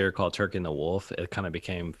a place here called Turkey and the Wolf. It kind of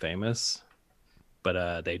became famous,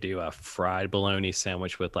 but they do a fried bologna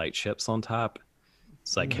sandwich with like chips on top.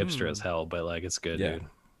 It's like hipster as hell, but like it's good, Yeah.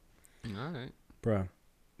 dude. All right. Bro.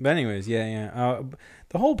 But anyways, yeah.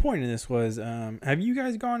 The whole point of this was, have you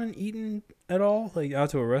guys gone and eaten at all? Like out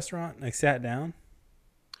to a restaurant, like sat down?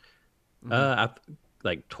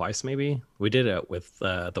 Like twice maybe. We did it with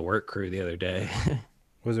the work crew the other day.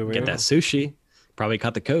 Was it Get weird? that sushi. Probably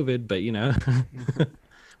caught the COVID, but you know,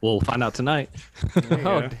 we'll find out tonight.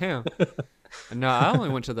 Oh damn. No, I only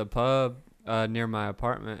went to the pub near my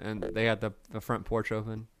apartment, and they had the front porch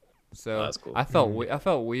open. So Oh, that's cool. I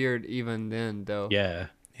felt weird even then, though. Yeah,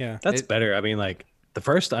 Yeah. that's It- better. I mean, like the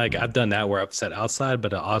first, like I've done that where I've sat outside,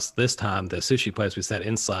 but us this time the sushi place we sat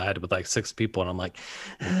inside with like 6 people, and I'm like,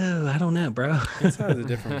 oh, I don't know, bro. Inside is a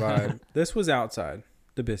different vibe. This was outside.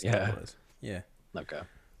 The biscuit Yeah. was. Yeah. Okay.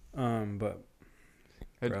 But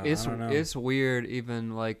Bro, It's I don't know. it's weird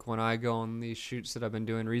even like when I go on these shoots that I've been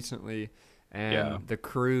doing recently, and Yeah. the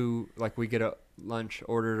crew, like we get a lunch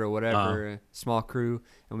ordered or whatever, a small crew,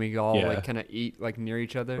 and we all Yeah. like kind of eat like near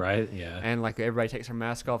each other, Right? Yeah. and like everybody takes their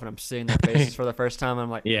mask off, and I'm seeing their faces for the first time. And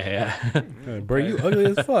I'm like, Yeah. bro, you ugly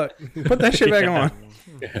as fuck. Put that shit back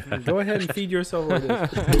on. Go ahead and feed yourself like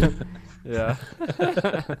this. yeah,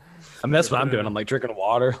 I mean, that's what I'm doing. I'm like drinking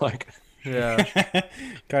water. Like, yeah.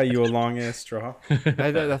 Got you a long ass straw.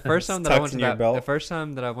 The first time that I Tucked went to in your that, belt. the first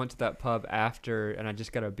time that I went to that pub after, and I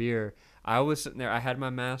just got a beer, I was sitting there. I had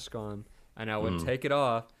my mask on, and I would take it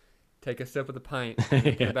off, take a sip of the pint, and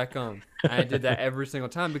put it back on. I did that every single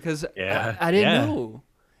time because Yeah, I didn't yeah. know.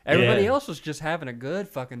 Everybody Yeah. else was just having a good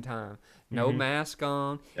fucking time. No mask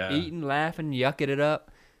on, Yeah. eating, laughing, yucking it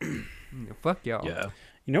up. Fuck y'all. yeah.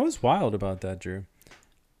 You know what's wild about that, Drew?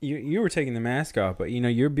 You were taking the mask off, but you know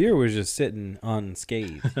your beer was just sitting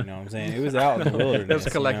unscathed. You know what I'm saying? It was out in the wilderness. It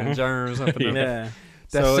was collecting you know? germs up in the Yeah.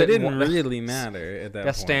 That's So it sitting didn't wa- really matter at that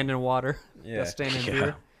That's point. standing water. Yeah. That's standing Yeah.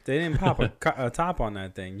 beer. They didn't pop a top on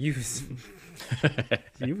that thing. You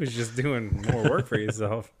was just doing more work for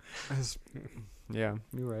yourself. Yeah,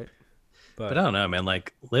 you're right. But I don't know, man.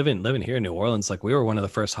 Like living here in New Orleans, like we were one of the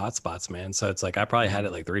first hot spots, man. So it's like I probably had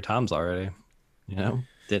it like 3 times already. You know,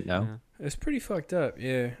 didn't know. Yeah. It's pretty fucked up.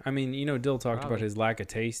 Yeah. I mean, you know, Dill talked about Probably. his lack of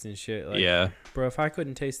taste and shit. Like, Yeah. bro, if I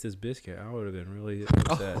couldn't taste this biscuit, I would have been really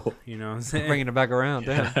upset. You know what I'm saying? Bringing it back around.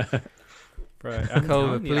 Damn. Bro, I'm COVID,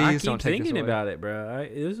 telling you, I please keep don't take this thinking away. about it, bro.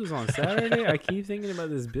 This was on Saturday. I keep thinking about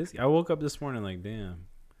this biscuit. I woke up this morning like, damn.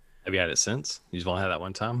 Have you had it since? You just only had that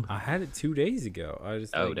one time? I had it 2 days ago. I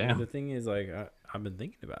just Oh, like, damn. The thing is, like, I've been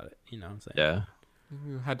thinking about it. You know what I'm saying? Yeah.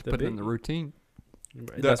 You had to The put it in big- the routine.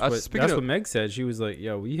 That's what speaking that's of- what Meg said. She was like,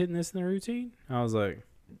 "Yo, we hitting this in the routine?" I was like,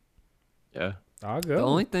 Yeah. "I'll go." The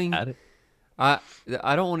only thing Had it.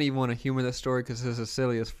 I don't even want to humor this story because this is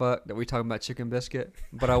silly as fuck that we talking about chicken biscuit.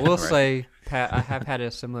 But I will Right. say, Pat, I have had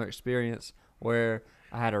a similar experience where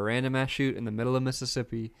I had a random ass shoot in the middle of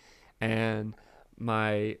Mississippi, and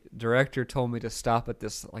my director told me to stop at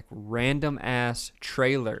this like random ass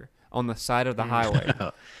trailer on the side of the highway.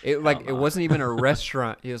 It wasn't even a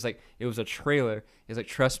restaurant. He was like, it was a trailer. He was like,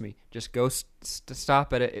 trust me, just go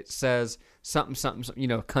stop at it. It says something, you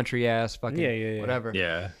know, country ass fucking Yeah. whatever.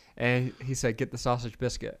 Yeah. And he said, get the sausage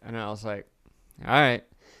biscuit. And I was like, all right.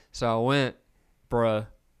 So I went, bruh,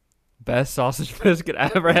 best sausage biscuit I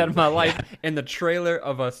ever had in my life in the trailer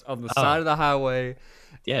of us on the side of the highway.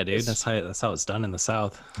 Yeah, dude. That's how it's done in the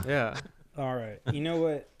South. Yeah. All right. You know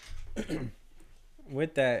what?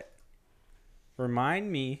 With that,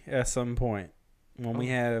 remind me at some point when we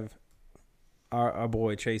have our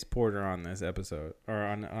boy Chase Porter on this episode or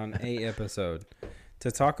on a episode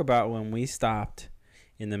to talk about when we stopped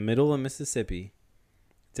in the middle of Mississippi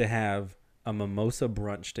to have a mimosa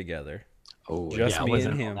brunch together. Oh, Just yeah, I me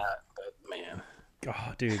wasn't and on him. that, but man.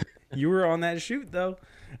 Oh, dude, you were on that shoot though.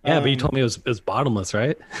 Yeah, but you told me it was bottomless,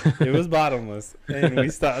 right? It was bottomless, and we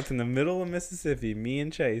stopped in the middle of Mississippi, me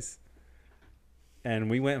and Chase, and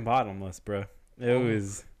we went bottomless, bro. It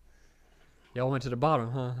was. Y'all went to the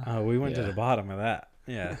bottom, huh? We went to Yeah. the bottom of that.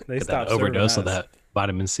 Yeah, they Get that stopped serving overdose us. of that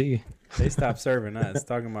vitamin C. They stopped serving us.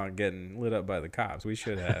 Talking about getting lit up by the cops. We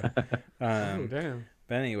should have. Oh, damn.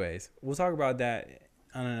 But anyways, we'll talk about that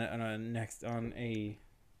on a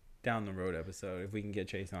down the road episode if we can get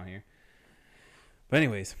Chase on here. But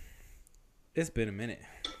anyways, it's been a minute.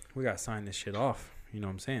 We gotta sign this shit off. You know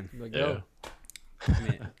what I'm saying? Like, Yeah.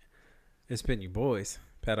 Man, it's been your boys,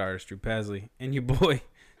 Pat Artist, Drew Pasley, and your boy,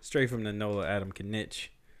 straight from the NOLA, Adam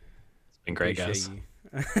Knitch. It's been great, guys.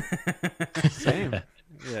 Same.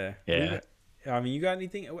 Yeah. Yeah. I mean, you got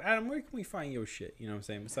anything, Adam? Where can we find your shit? You know what I'm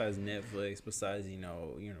saying? Besides Netflix, besides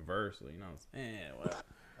Universal. You know what I'm saying?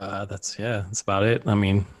 Well, That's about it. I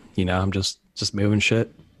mean, I'm just moving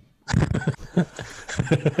shit.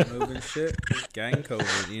 moving shit, gang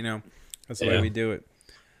COVID. That's the way Yeah. we do it.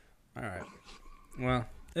 All right. Well,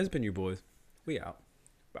 it's been your boys. We out.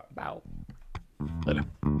 Bow. Later.